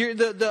appealing,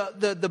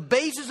 the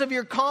basis of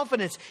your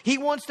confidence. He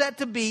wants that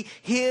to be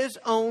his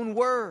own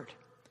word.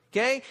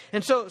 Okay?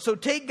 And so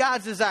take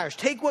God's desires.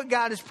 Take what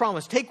God has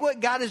promised. Take what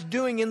God is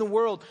doing in the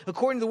world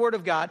according to the Word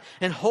of God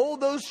and hold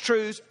those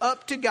truths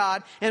up to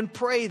God and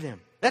pray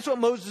them. That's what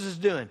Moses is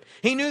doing.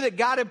 He knew that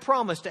God had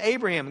promised to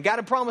Abraham, God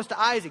had promised to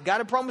Isaac, God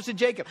had promised to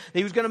Jacob that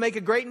he was going to make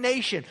a great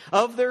nation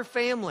of their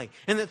family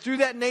and that through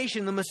that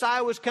nation the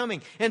Messiah was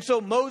coming. And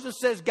so Moses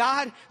says,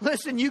 God,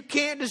 listen, you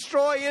can't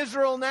destroy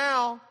Israel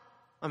now.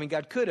 I mean,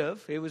 God could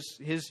have. It was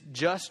his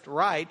just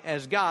right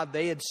as God.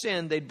 They had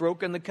sinned. They'd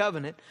broken the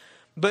covenant.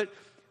 But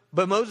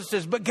Moses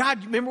says, but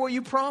God, remember what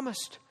you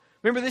promised.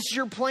 Remember, this is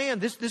your plan.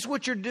 This is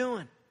what you're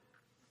doing.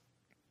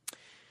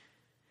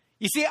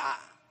 You see,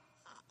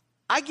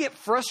 I get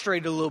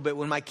frustrated a little bit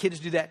when my kids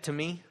do that to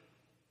me.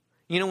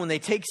 You know, when they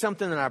take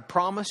something that I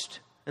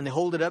promised and they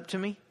hold it up to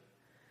me.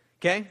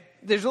 Okay?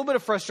 There's a little bit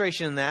of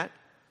frustration in that.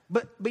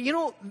 But you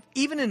know,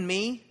 even in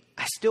me,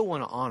 I still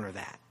want to honor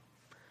that.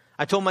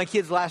 I told my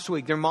kids last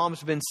week, their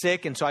mom's been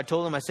sick. And so I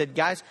told them, I said,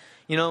 guys,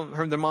 you know,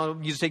 their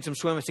mom used to take some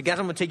swimming. I said, guys,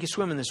 I'm going to take you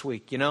swimming this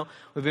week. You know,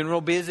 we've been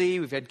real busy.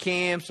 We've had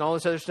camps and all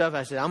this other stuff.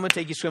 I said, I'm going to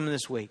take you swimming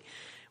this week.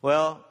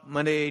 Well,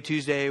 Monday,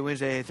 Tuesday,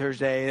 Wednesday,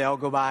 Thursday, they all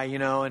go by, you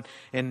know,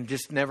 and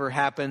just never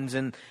happens.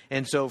 And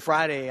so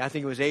Friday, I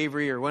think it was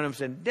Avery or one of them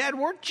said, Dad,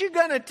 weren't you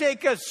going to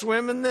take us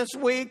swimming this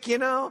week, you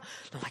know?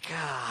 I'm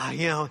like,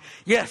 you know,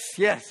 yes.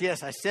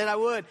 I said I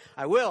would.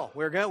 I will.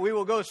 We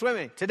will go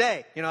swimming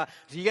today, you know.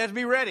 So you guys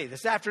be ready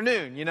this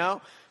afternoon, you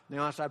know. You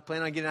know, so I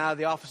plan on getting out of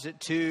the office at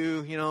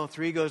 2, you know,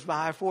 3 goes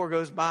by, 4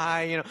 goes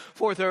by, you know,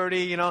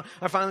 4:30, you know,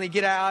 I finally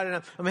get out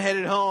and I'm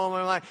headed home.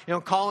 I'm like, you know,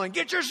 calling,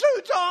 get your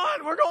suits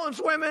on. We're going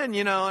swimming,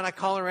 you know, and I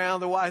call around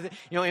the wife,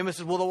 you know, Emma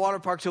says, well, the water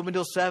park's open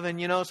till 7,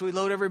 you know, so we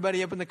load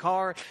everybody up in the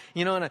car,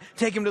 you know, and I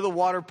take them to the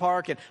water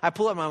park and I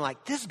pull up and I'm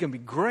like, this is going to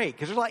be great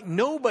because there's like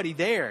nobody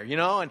there, you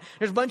know, and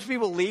there's a bunch of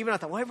people leaving. I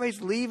thought, well,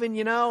 everybody's leaving,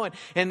 you know,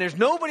 and there's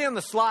nobody on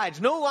the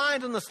slides, no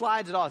lines on the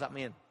slides at all. I thought,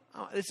 man,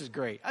 this is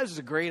great. This is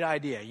a great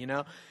idea, you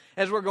know.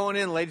 As we're going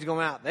in, the ladies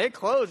going out. They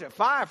close at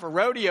 5 for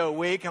rodeo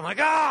week. I'm like,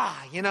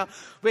 you know.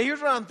 But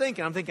here's what I'm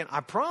thinking. I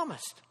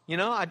promised. You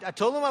know, I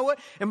told them I would.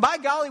 And by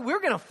golly,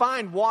 we're going to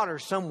find water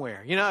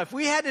somewhere. You know, if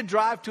we had to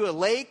drive to a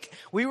lake,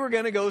 we were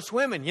going to go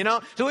swimming, you know.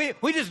 So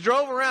we just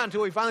drove around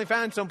until we finally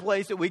found some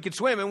place that we could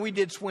swim, and we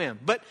did swim.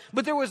 But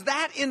there was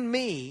that in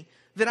me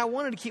that I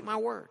wanted to keep my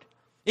word.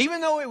 Even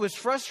though it was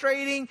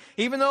frustrating,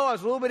 even though I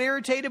was a little bit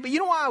irritated. But you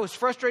know why I was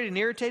frustrated and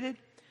irritated?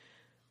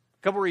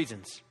 A couple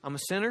reasons. I'm a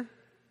sinner.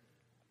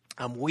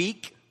 I'm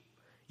weak,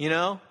 you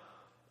know,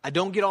 I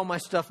don't get all my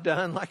stuff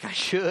done like I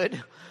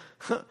should.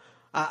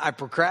 I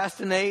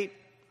procrastinate.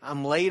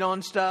 I'm late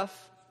on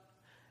stuff.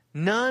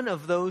 None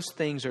of those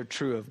things are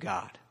true of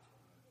God.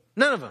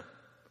 None of them.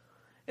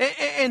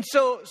 And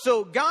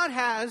so God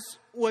has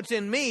what's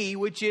in me,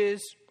 which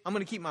is I'm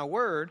going to keep my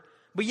word,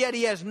 but yet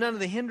he has none of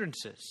the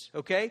hindrances.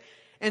 Okay.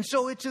 And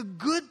so it's a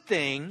good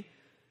thing.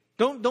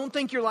 Don't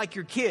think you're like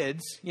your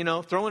kids, you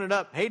know, throwing it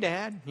up. Hey,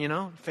 Dad, you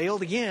know,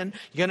 failed again.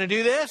 You gonna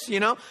do this,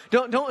 you know?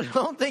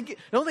 Don't think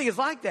it's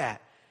like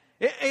that.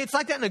 It's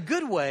like that in a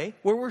good way,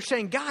 where we're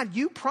saying, God,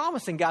 you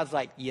promised, and God's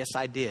like, yes,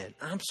 I did.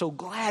 I'm so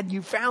glad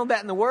you found that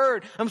in the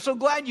Word. I'm so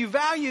glad you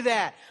value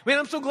that. Man,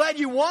 I'm so glad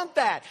you want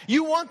that.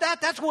 You want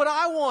that? That's what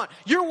I want.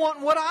 You're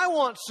wanting what I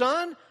want,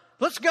 son.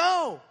 Let's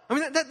go. I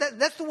mean,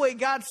 that's the way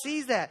God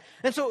sees that.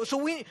 And so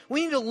we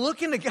need to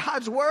look into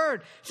God's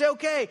word. Say,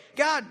 okay,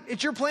 God,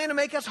 it's your plan to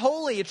make us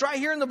holy. It's right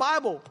here in the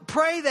Bible.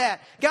 Pray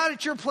that. God,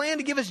 it's your plan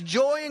to give us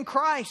joy in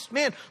Christ.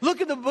 Man, look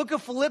at the book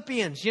of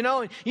Philippians, you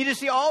know, and you just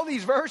see all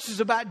these verses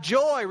about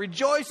joy,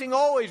 rejoicing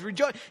always,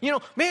 rejoice. You know,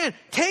 man,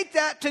 take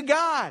that to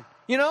God.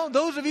 You know,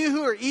 those of you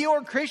who are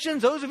Eeyore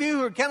Christians, those of you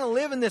who are kind of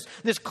living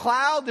this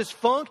cloud, this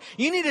funk,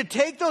 you need to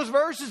take those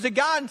verses to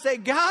God and say,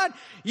 God,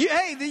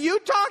 you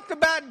talked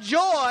about joy.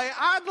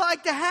 I'd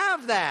like to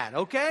have that,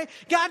 okay?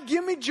 God,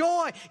 give me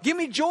joy. Give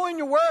me joy in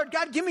your word.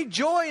 God, give me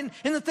joy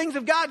in the things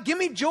of God. Give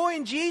me joy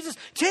in Jesus.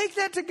 Take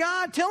that to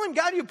God. Tell him,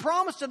 God, you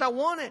promised it. I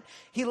want it.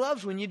 He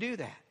loves when you do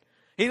that.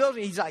 He loves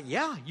me. He's like,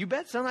 yeah, you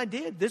bet, son, I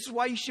did. This is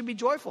why you should be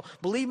joyful.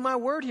 Believe my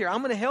word here. I'm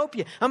going to help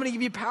you. I'm going to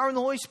give you power in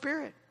the Holy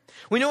Spirit.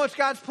 We know it's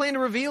God's plan to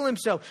reveal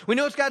himself. We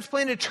know it's God's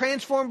plan to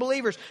transform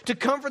believers, to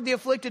comfort the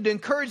afflicted, to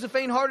encourage the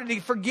faint-hearted, to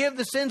forgive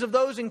the sins of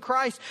those in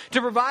Christ,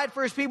 to provide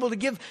for his people, to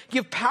give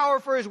power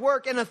for his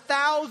work, and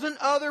 1,000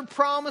 other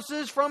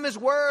promises from his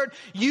word.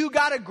 You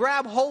got to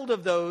grab hold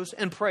of those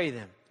and pray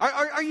them.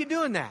 Are you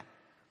doing that?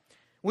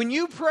 When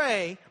you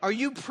pray, are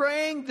you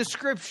praying the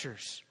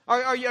Scriptures?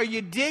 Are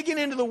you digging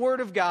into the Word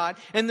of God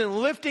and then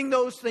lifting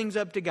those things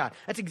up to God?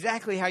 That's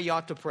exactly how you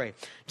ought to pray.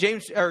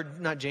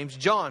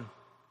 John.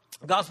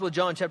 Gospel of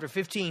John chapter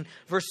 15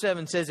 verse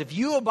 7 says, if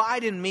you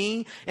abide in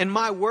me and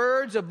my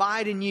words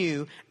abide in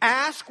you,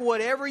 ask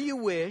whatever you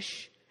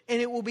wish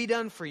and it will be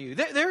done for you.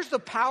 There's the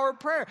power of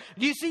prayer.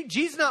 Do you see?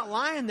 Jesus not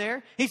lying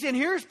there. He said,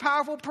 here's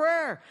powerful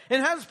prayer.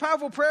 And how does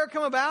powerful prayer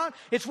come about?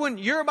 It's when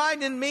you're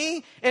abiding in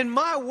me and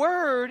my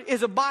word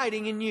is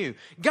abiding in you.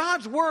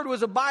 God's word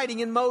was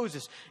abiding in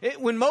Moses.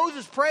 When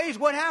Moses prays,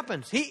 what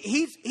happens?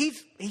 He's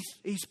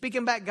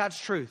speaking back God's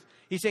truth.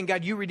 He's saying,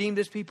 God, you redeemed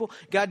this people.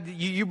 God,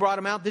 you brought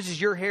them out. This is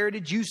your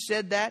heritage. You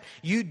said that.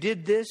 You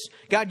did this.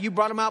 God, you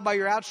brought them out by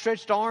your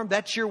outstretched arm.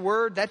 That's your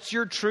word. That's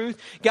your truth.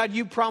 God,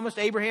 you promised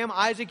Abraham,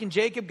 Isaac, and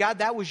Jacob. God,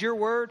 that was your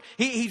word.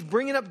 He's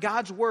bringing up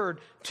God's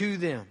word to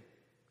them,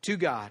 to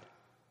God,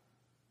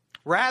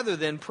 rather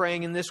than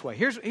praying in this way.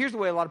 Here's the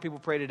way a lot of people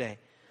pray today.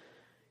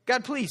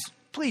 God, please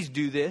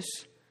do this,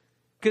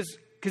 because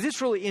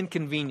it's really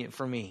inconvenient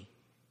for me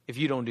if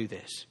you don't do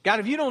this. God,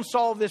 if you don't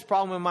solve this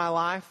problem in my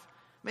life,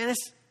 man, this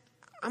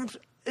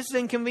is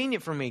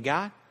inconvenient for me,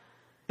 God.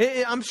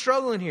 I'm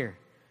struggling here.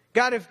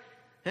 God, if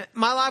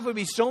my life would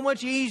be so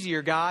much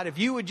easier, God, if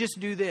you would just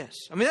do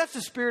this. I mean, that's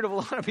the spirit of a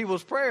lot of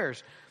people's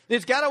prayers.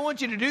 It's, God, I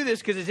want you to do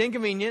this because it's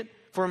inconvenient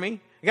for me.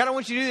 God, I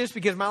want you to do this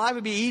because my life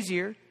would be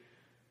easier.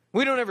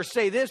 We don't ever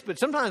say this, but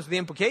sometimes the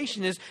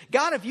implication is,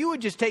 God, if you would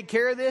just take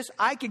care of this,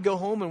 I could go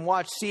home and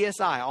watch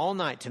CSI all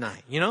night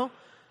tonight, you know?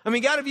 I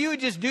mean, God, if you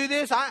would just do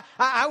this,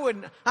 I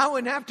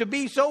wouldn't have to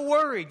be so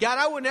worried. God,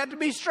 I wouldn't have to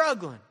be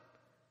struggling.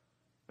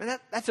 And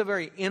that's a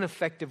very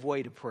ineffective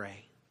way to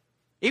pray.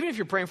 Even if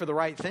you're praying for the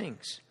right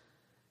things,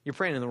 you're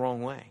praying in the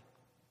wrong way.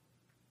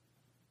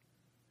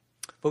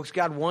 Folks,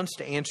 God wants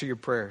to answer your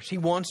prayers. He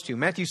wants to.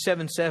 Matthew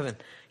 7:7,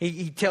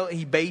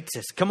 he baits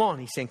us. Come on,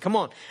 he's saying, come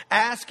on.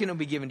 Ask and it'll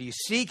be given to you.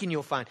 Seek and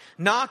you'll find.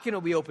 Knock and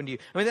it'll be open to you.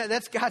 I mean,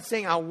 that's God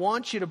saying, I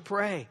want you to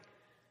pray.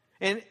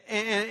 And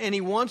he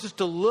wants us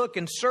to look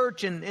and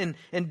search and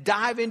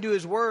dive into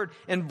his word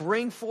and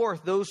bring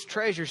forth those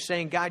treasures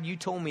saying, God, you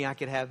told me I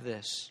could have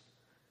this.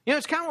 You know,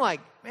 it's kind of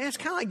like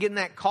getting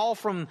that call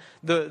from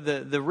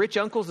the rich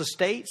uncle's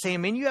estate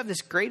saying, man, you have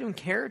this great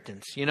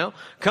inheritance, you know,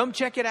 come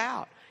check it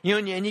out. You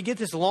know, and you get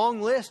this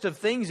long list of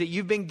things that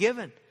you've been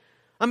given.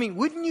 I mean,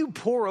 wouldn't you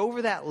pore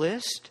over that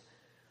list?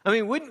 I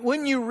mean,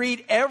 wouldn't you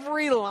read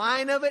every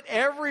line of it,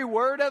 every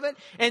word of it?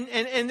 And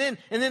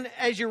then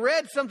as you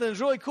read something that's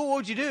really cool, what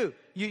would you do?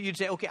 You'd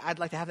say, okay, I'd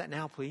like to have that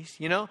now, please.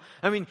 You know,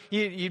 I mean,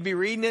 you'd be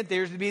reading it.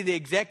 There's to be the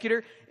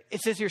executor. It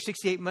says here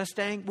 68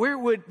 Mustang. Where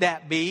would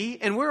that be?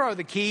 And where are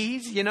the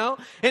keys, you know?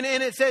 And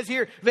it says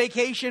here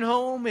vacation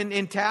home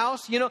in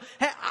Taos, you know.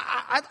 Hey,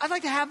 I'd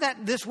like to have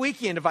that this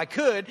weekend if I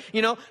could,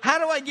 you know. How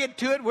do I get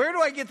to it? Where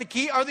do I get the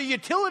key? Are the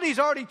utilities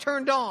already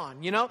turned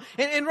on, you know?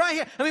 And right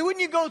here, I mean,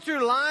 wouldn't you go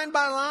through line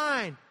by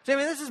line? Say, I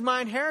mean, this is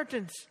my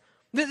inheritance.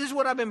 This is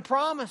what I've been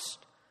promised.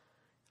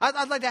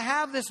 I'd like to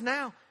have this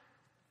now.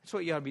 That's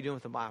what you ought to be doing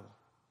with the Bible.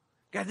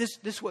 God, this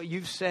is what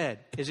you've said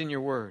is in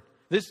your word.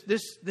 This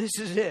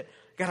is it.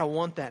 God, I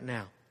want that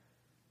now.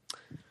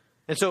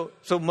 And so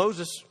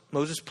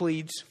Moses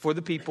pleads for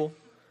the people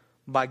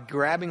by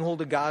grabbing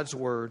hold of God's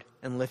word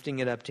and lifting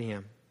it up to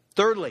him.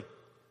 Thirdly,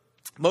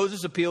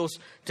 Moses appeals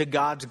to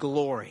God's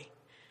glory.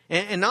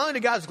 And not only to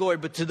God's glory,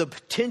 but to the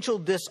potential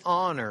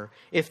dishonor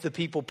if the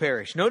people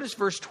perish. Notice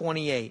verse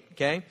 28,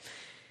 okay?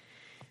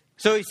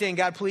 So he's saying,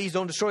 God, please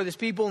don't destroy this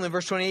people. And then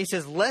verse 28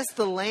 says, lest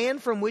the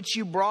land from which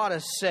you brought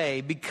us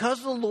say,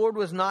 because the Lord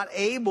was not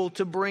able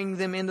to bring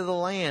them into the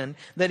land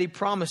that he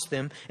promised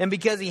them, and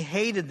because he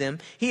hated them,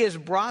 he has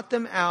brought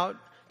them out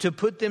to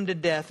put them to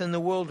death in the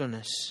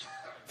wilderness.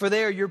 For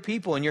they are your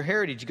people and your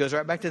heritage. He goes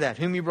right back to that.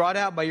 Whom you brought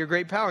out by your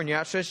great power and your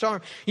outstretched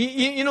arm.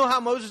 You know how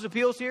Moses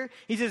appeals here?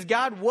 He says,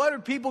 God, what are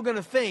people going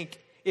to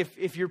think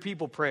if your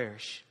people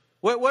perish?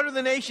 What are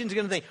the nations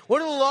going to think?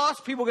 What are the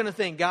lost people going to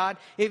think, God,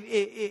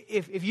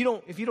 if you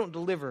don't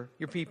deliver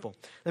your people?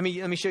 Let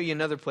me show you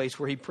another place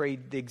where he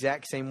prayed the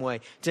exact same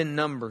way. It's in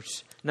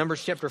Numbers.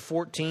 Numbers chapter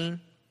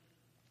 14,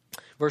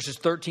 verses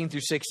 13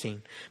 through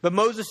 16. But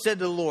Moses said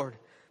to the Lord,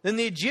 then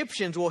the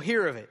Egyptians will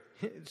hear of it.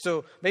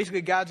 So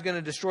basically God's going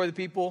to destroy the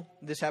people.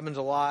 This happens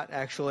a lot,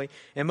 actually.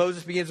 And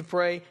Moses begins to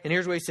pray. And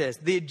here's what he says.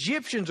 The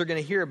Egyptians are going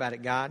to hear about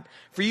it, God.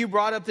 For you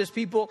brought up this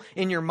people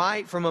in your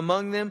might from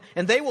among them.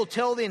 And they will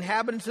tell the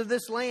inhabitants of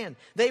this land.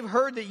 They've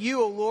heard that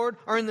you, O Lord,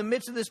 are in the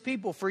midst of this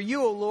people. For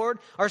you, O Lord,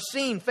 are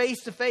seen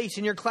face to face.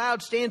 And your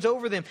cloud stands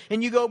over them.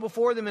 And you go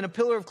before them in a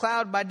pillar of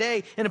cloud by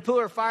day and a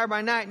pillar of fire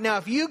by night. Now,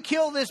 if you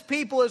kill this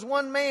people as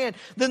one man,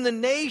 then the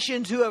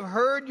nations who have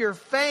heard your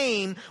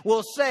fame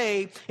will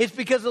say, it's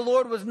because the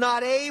Lord was not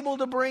not able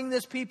to bring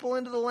this people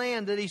into the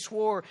land that he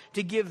swore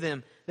to give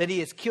them, that he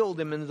has killed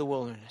them into the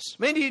wilderness.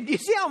 Man, do you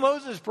see how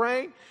Moses is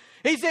praying?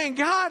 He's saying,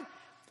 God,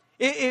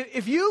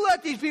 if you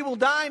let these people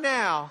die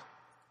now,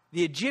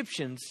 the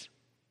Egyptians,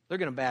 they're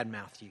going to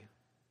badmouth you.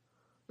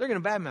 They're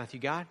going to badmouth you,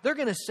 God. They're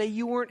going to say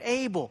you weren't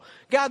able.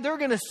 God, they're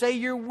going to say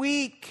you're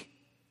weak.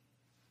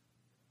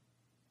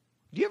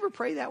 Do you ever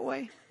pray that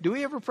way? Do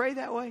we ever pray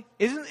that way?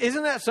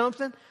 Isn't that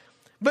something?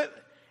 But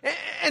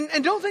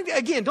and don't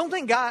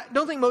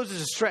think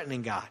Moses is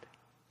threatening God.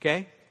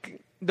 Okay?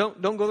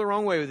 Don't go the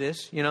wrong way with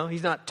this.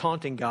 He's not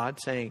taunting God,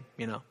 saying,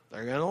 they're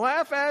going to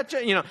laugh at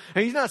you.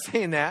 He's not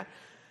saying that.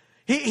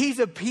 He's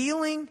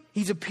appealing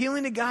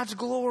to God's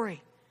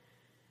glory.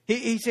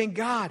 He's saying,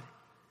 God,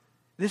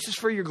 this is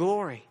for your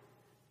glory.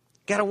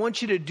 God, I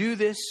want you to do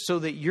this so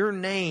that your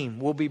name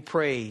will be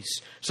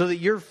praised, so that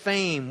your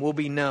fame will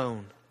be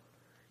known.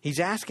 He's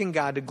asking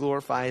God to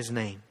glorify his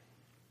name.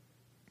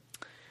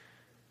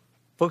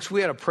 Folks,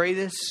 we ought to pray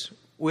this.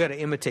 We ought to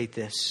imitate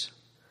this.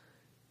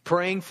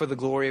 Praying for the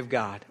glory of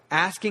God.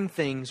 Asking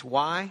things.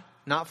 Why?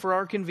 Not for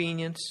our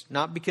convenience.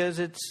 Not because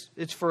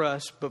it's for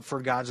us, but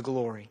for God's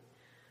glory.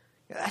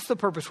 That's the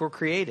purpose we're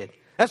created.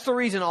 That's the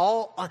reason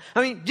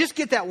just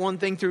get that one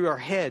thing through our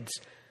heads.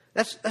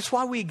 That's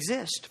why we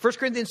exist. 1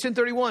 Corinthians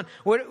 10:31,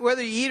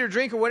 whether you eat or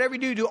drink or whatever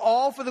you do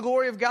all for the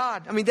glory of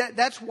God.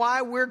 That's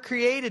why we're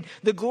created.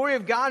 The glory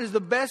of God is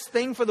the best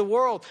thing for the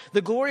world.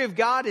 The glory of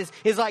God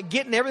is like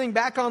getting everything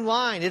back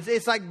online.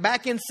 It's like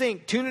back in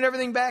sync, tuning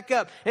everything back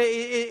up.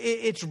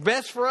 It's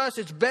best for us.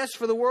 It's best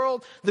for the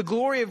world. The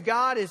glory of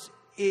God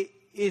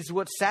is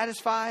what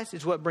satisfies.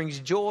 It's what brings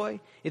joy.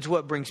 It's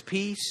what brings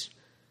peace.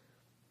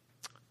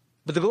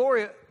 But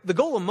the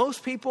goal of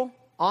most people,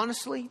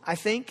 honestly, I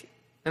think,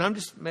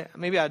 and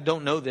maybe I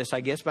don't know this,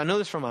 I guess, but I know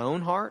this from my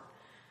own heart.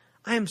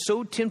 I am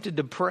so tempted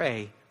to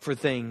pray for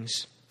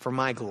things for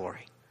my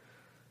glory.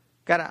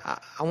 God,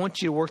 I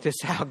want you to work this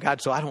out,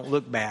 God, so I don't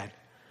look bad.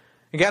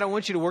 And God, I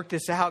want you to work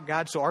this out,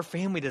 God, so our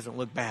family doesn't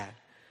look bad.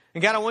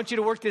 And God, I want you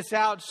to work this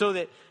out so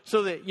that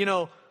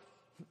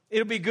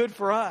it'll be good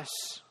for us.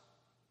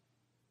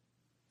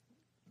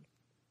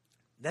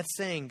 That's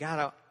saying,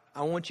 God,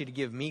 I want you to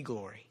give me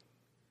glory.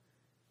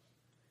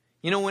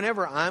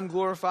 Whenever I'm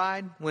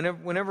glorified,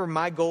 whenever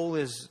my goal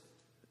is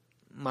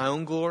my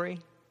own glory,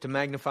 to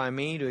magnify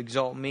me, to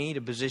exalt me,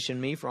 to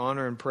position me for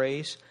honor and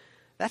praise,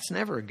 that's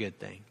never a good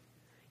thing.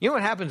 You know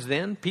what happens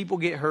then? People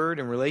get hurt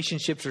and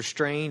relationships are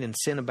strained and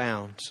sin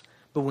abounds.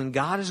 But when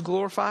God is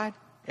glorified,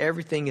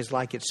 everything is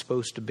like it's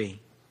supposed to be.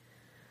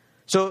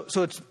 So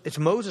it's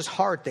Moses'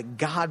 heart that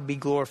God be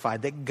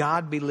glorified, that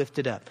God be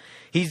lifted up.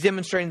 He's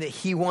demonstrating that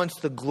he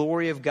wants the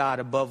glory of God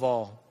above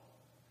all.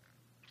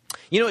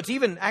 It's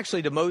even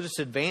actually to Moses'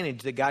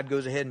 advantage that God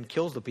goes ahead and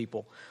kills the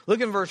people.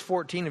 Look in verse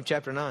 14 of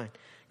chapter 9.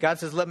 God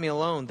says, let me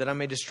alone, that I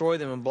may destroy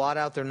them and blot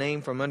out their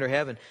name from under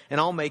heaven, and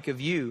I'll make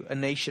of you a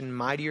nation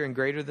mightier and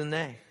greater than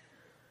they.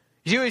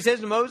 You see what he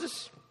says to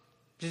Moses?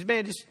 He says,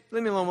 man, just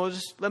let me alone,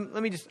 Moses.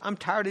 I'm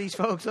tired of these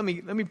folks. Let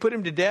me put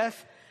them to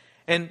death.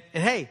 And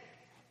hey,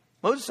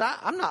 Moses,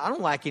 I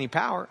don't lack any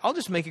power. I'll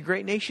just make a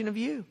great nation of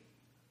you.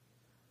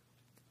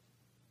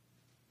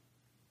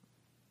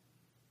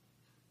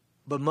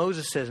 But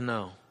Moses says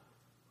no.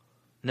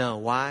 No,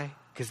 why?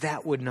 Because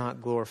that would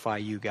not glorify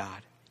you,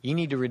 God. You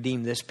need to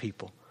redeem this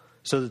people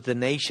so that the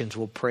nations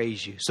will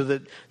praise you, so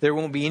that there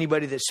won't be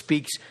anybody that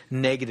speaks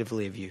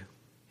negatively of you.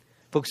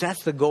 Folks,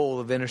 that's the goal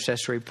of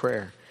intercessory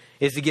prayer,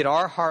 is to get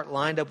our heart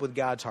lined up with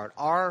God's heart,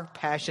 our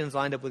passions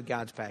lined up with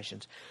God's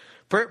passions.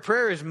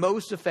 Prayer is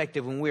most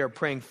effective when we are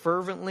praying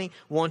fervently,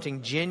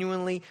 wanting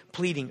genuinely,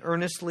 pleading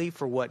earnestly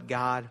for what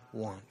God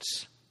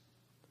wants.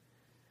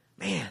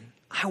 Man,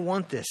 I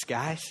want this,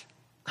 guys.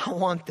 I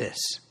want this.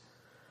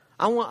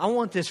 I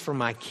want this for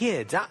my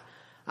kids.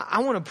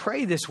 I want to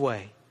pray this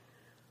way.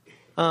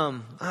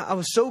 I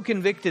was so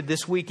convicted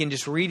this week in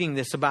just reading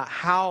this about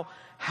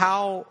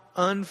how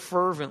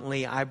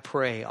unfervently I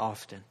pray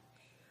often.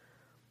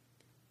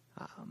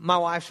 My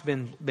wife's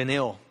been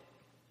ill.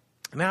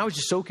 Man, I was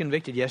just so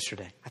convicted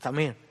yesterday. I thought,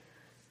 man,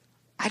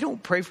 I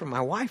don't pray for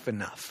my wife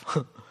enough.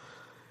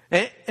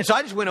 And so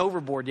I just went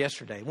overboard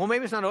yesterday. Well,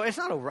 maybe it's not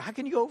over. How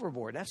can you go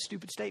overboard? That's a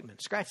stupid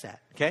statement. Scratch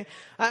that. Okay.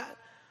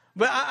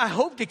 But I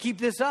hope to keep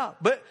this up.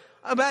 But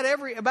about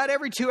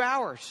every 2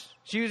 hours,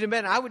 she was in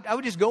bed. I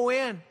would just go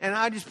in and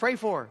I'd just pray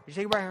for her. You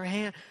take her by her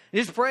hand,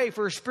 and just pray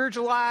for her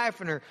spiritual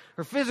life and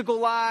her physical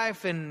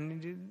life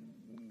and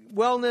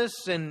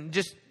wellness and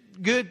just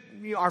good,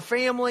 our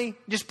family.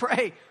 Just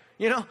pray.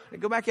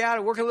 Go back out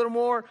and work a little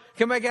more.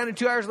 Come back out, and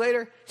 2 hours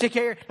later, take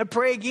care and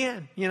pray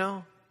again.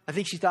 I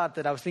think she thought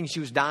that I was thinking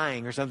she was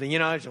dying or something.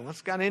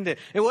 What's got into it?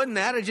 It wasn't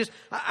that.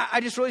 I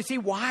just really see,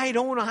 why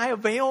don't I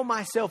avail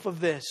myself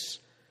of this?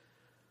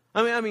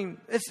 I mean,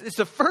 it's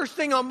the first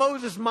thing on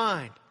Moses'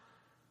 mind.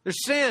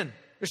 There's sin.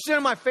 There's sin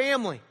in my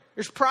family.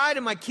 There's pride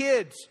in my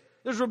kids.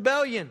 There's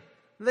rebellion.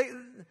 They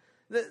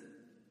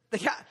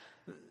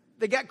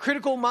got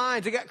critical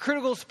minds. They got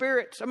critical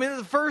spirits. I mean,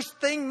 the first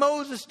thing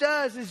Moses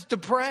does is to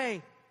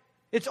pray.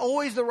 It's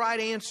always the right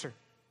answer,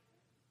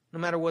 no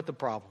matter what the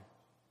problem.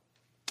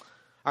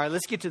 All right,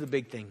 let's get to the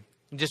big thing.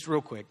 Just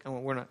real quick.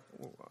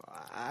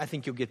 I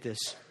think you'll get this.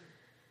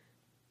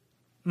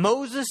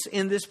 Moses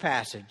in this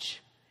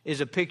passage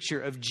is a picture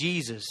of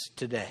Jesus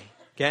today.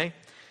 Okay?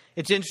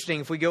 It's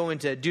interesting. If we go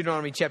into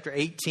Deuteronomy chapter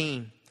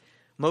 18,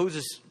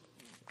 Moses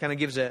kind of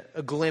gives a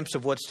glimpse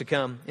of what's to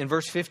come. In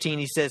verse 15,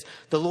 he says,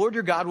 "The Lord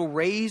your God will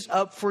raise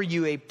up for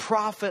you a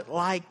prophet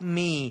like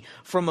me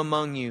from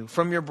among you,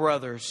 from your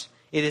brothers.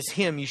 It is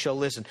him you shall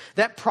listen."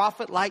 That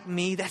prophet like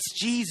me, that's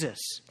Jesus.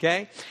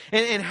 Okay?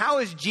 And how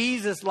is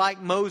Jesus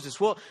like Moses?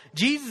 Well,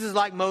 Jesus is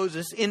like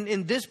Moses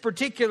in this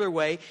particular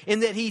way, in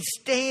that he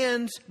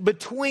stands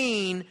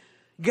between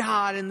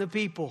God and the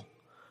people.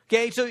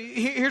 Okay, so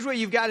here's what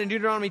you've got in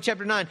Deuteronomy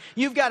chapter 9.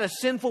 You've got a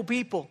sinful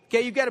people.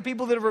 Okay, you've got a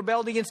people that have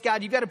rebelled against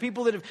God. You've got a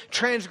people that have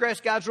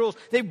transgressed God's rules.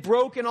 They've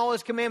broken all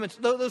His commandments.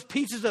 Those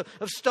pieces of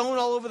stone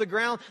all over the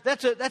ground,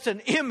 that's an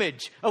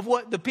image of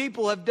what the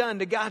people have done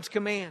to God's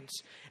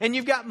commands. And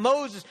you've got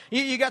Moses.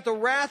 You got the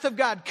wrath of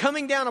God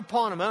coming down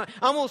upon him. I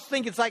almost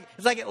think it's like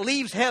it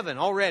leaves heaven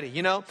already,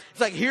 you know. It's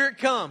like, here it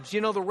comes.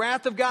 You know, the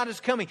wrath of God is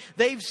coming.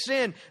 They've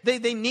sinned.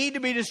 They need to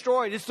be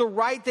destroyed. It's the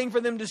right thing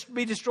for them to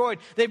be destroyed.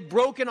 They've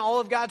broken all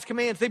of God's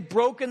commands. They've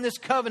broken this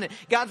covenant.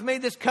 God's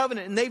made this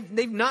covenant, and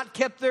they've not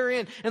kept their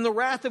end. And the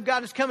wrath of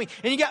God is coming.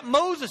 And you got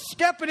Moses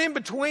stepping in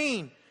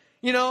between,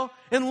 you know,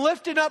 and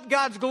lifting up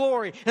God's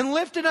glory, and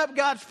lifting up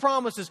God's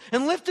promises,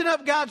 and lifting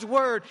up God's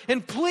word,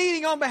 and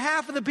pleading on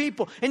behalf of the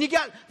people. And you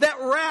got that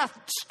wrath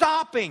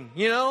stopping,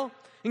 you know,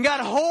 and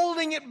God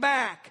holding it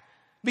back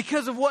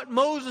because of what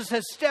Moses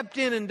has stepped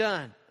in and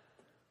done.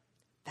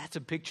 That's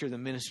a picture of the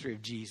ministry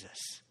of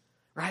Jesus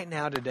right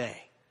now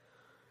today.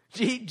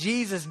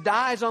 Jesus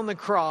dies on the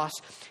cross.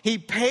 He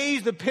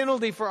pays the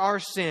penalty for our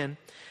sin.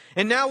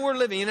 And now we're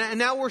living, and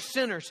now we're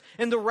sinners.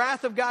 And the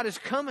wrath of God is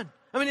coming.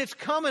 I mean, it's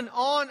coming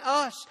on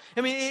us.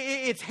 I mean,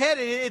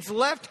 it's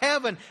left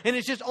heaven, and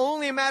it's just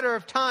only a matter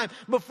of time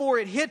before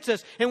it hits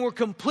us, and we're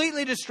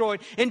completely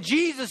destroyed. And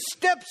Jesus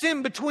steps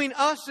in between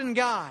us and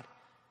God,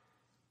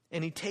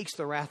 and He takes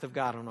the wrath of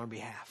God on our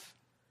behalf.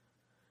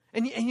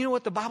 And you know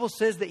what? The Bible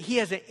says that He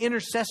has an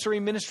intercessory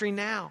ministry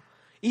now.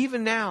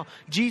 Even now,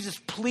 Jesus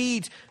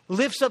pleads,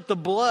 lifts up the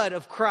blood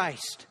of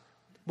Christ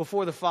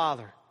before the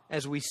Father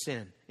as we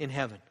sin in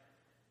heaven.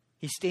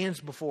 He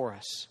stands before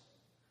us.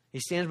 He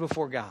stands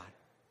before God.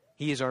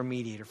 He is our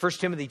mediator. 1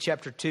 Timothy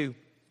chapter 2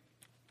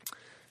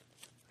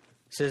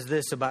 says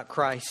this about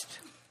Christ.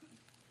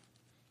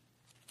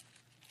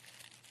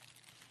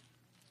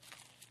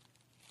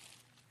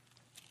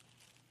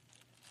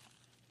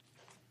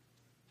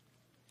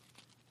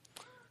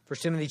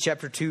 First Timothy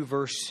chapter 2,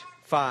 verse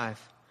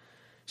 5.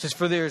 It says,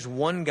 "For there is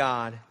one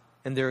God,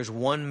 and there is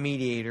one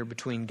mediator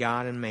between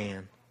God and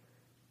man,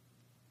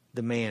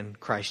 the man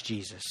Christ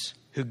Jesus,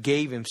 who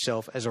gave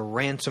Himself as a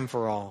ransom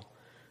for all,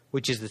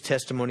 which is the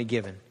testimony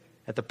given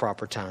at the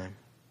proper time."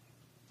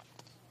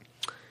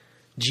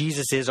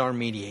 Jesus is our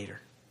mediator.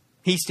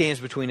 He stands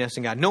between us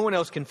and God. No one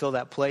else can fill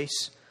that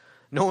place.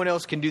 No one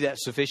else can do that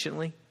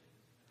sufficiently.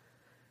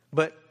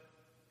 But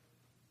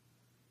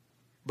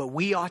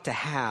we ought to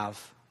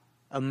have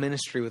a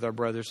ministry with our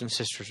brothers and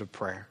sisters of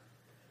prayer.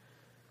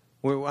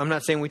 I'm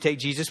not saying we take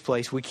Jesus'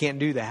 place. We can't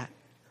do that.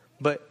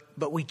 But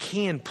we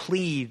can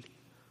plead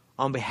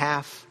on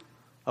behalf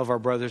of our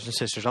brothers and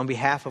sisters, on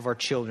behalf of our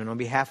children, on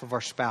behalf of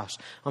our spouse,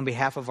 on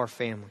behalf of our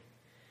family.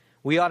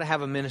 We ought to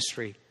have a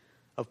ministry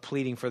of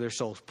pleading for their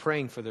souls,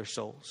 praying for their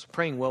souls,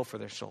 praying well for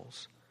their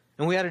souls.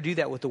 And we ought to do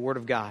that with the Word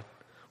of God.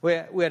 We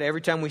ought to,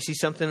 every time we see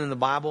something in the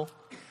Bible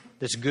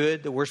that's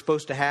good, that we're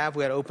supposed to have,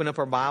 we ought to open up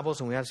our Bibles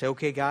and we ought to say,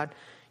 okay, God,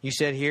 you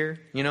said here,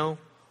 you know,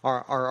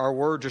 Our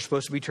words are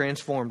supposed to be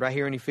transformed. Right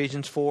here in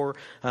Ephesians 4,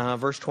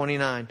 verse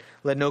 29.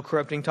 "Let no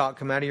corrupting talk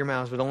come out of your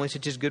mouths, but only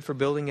such as good for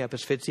building up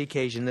as fits the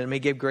occasion, that it may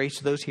give grace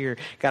to those here."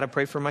 God, I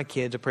pray for my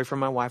kids. I pray for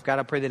my wife. God,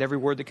 I pray that every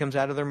word that comes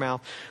out of their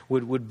mouth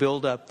would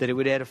build up, that it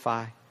would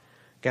edify.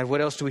 God,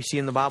 what else do we see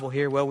in the Bible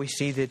here? Well, we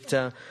see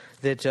that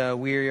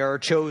we are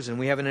chosen.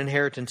 We have an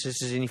inheritance.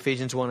 This is in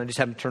Ephesians 1. I just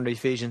haven't turned to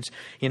Ephesians.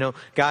 You know,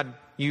 God,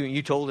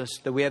 you told us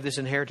that we have this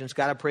inheritance.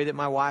 God, I pray that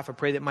my wife, I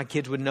pray that my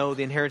kids would know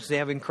the inheritance they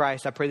have in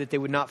Christ. I pray that they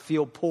would not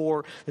feel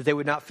poor, that they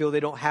would not feel they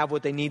don't have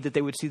what they need, that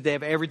they would see that they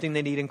have everything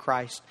they need in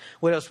Christ.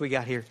 What else we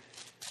got here?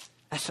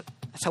 That's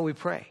how we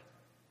pray.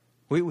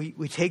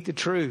 We take the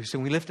truths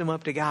and we lift them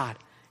up to God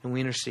and we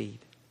intercede.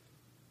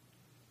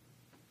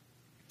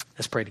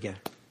 Let's pray together.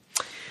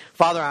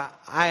 Father,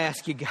 I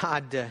ask you,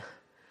 God,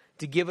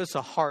 to give us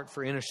a heart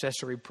for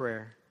intercessory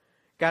prayer.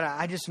 God,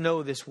 I just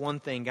know this one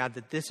thing, God,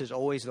 that this is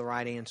always the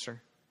right answer.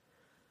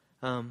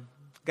 God,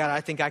 I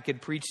think I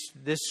could preach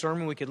this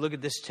sermon. We could look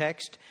at this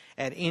text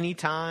at any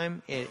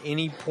time, at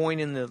any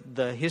point in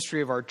the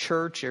history of our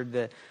church, or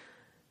in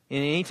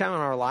any time in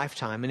our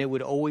lifetime, and it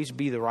would always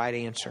be the right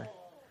answer.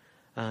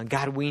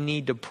 God, we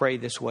need to pray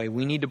this way.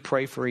 We need to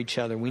pray for each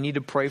other. We need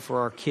to pray for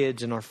our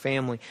kids and our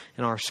family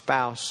and our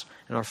spouse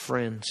and our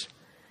friends.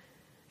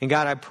 And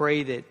God, I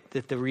pray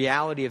that the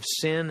reality of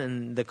sin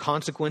and the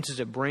consequences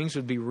it brings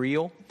would be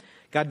real.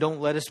 God, don't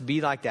let us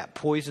be like that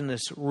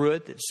poisonous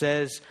root that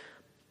says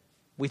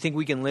we think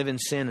we can live in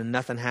sin and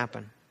nothing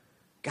happen.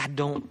 God,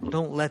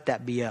 don't let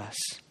that be us.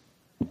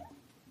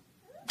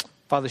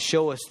 Father,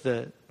 show us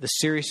the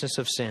seriousness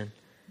of sin.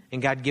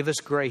 And God, give us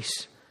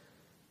grace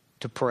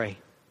to pray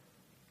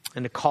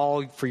and to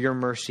call for your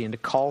mercy and to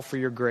call for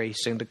your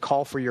grace and to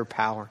call for your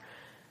power.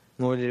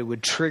 Lord, that it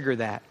would trigger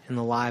that in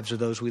the lives of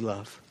those we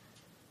love.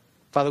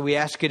 Father, we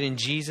ask it in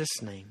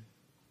Jesus' name.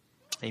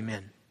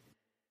 Amen.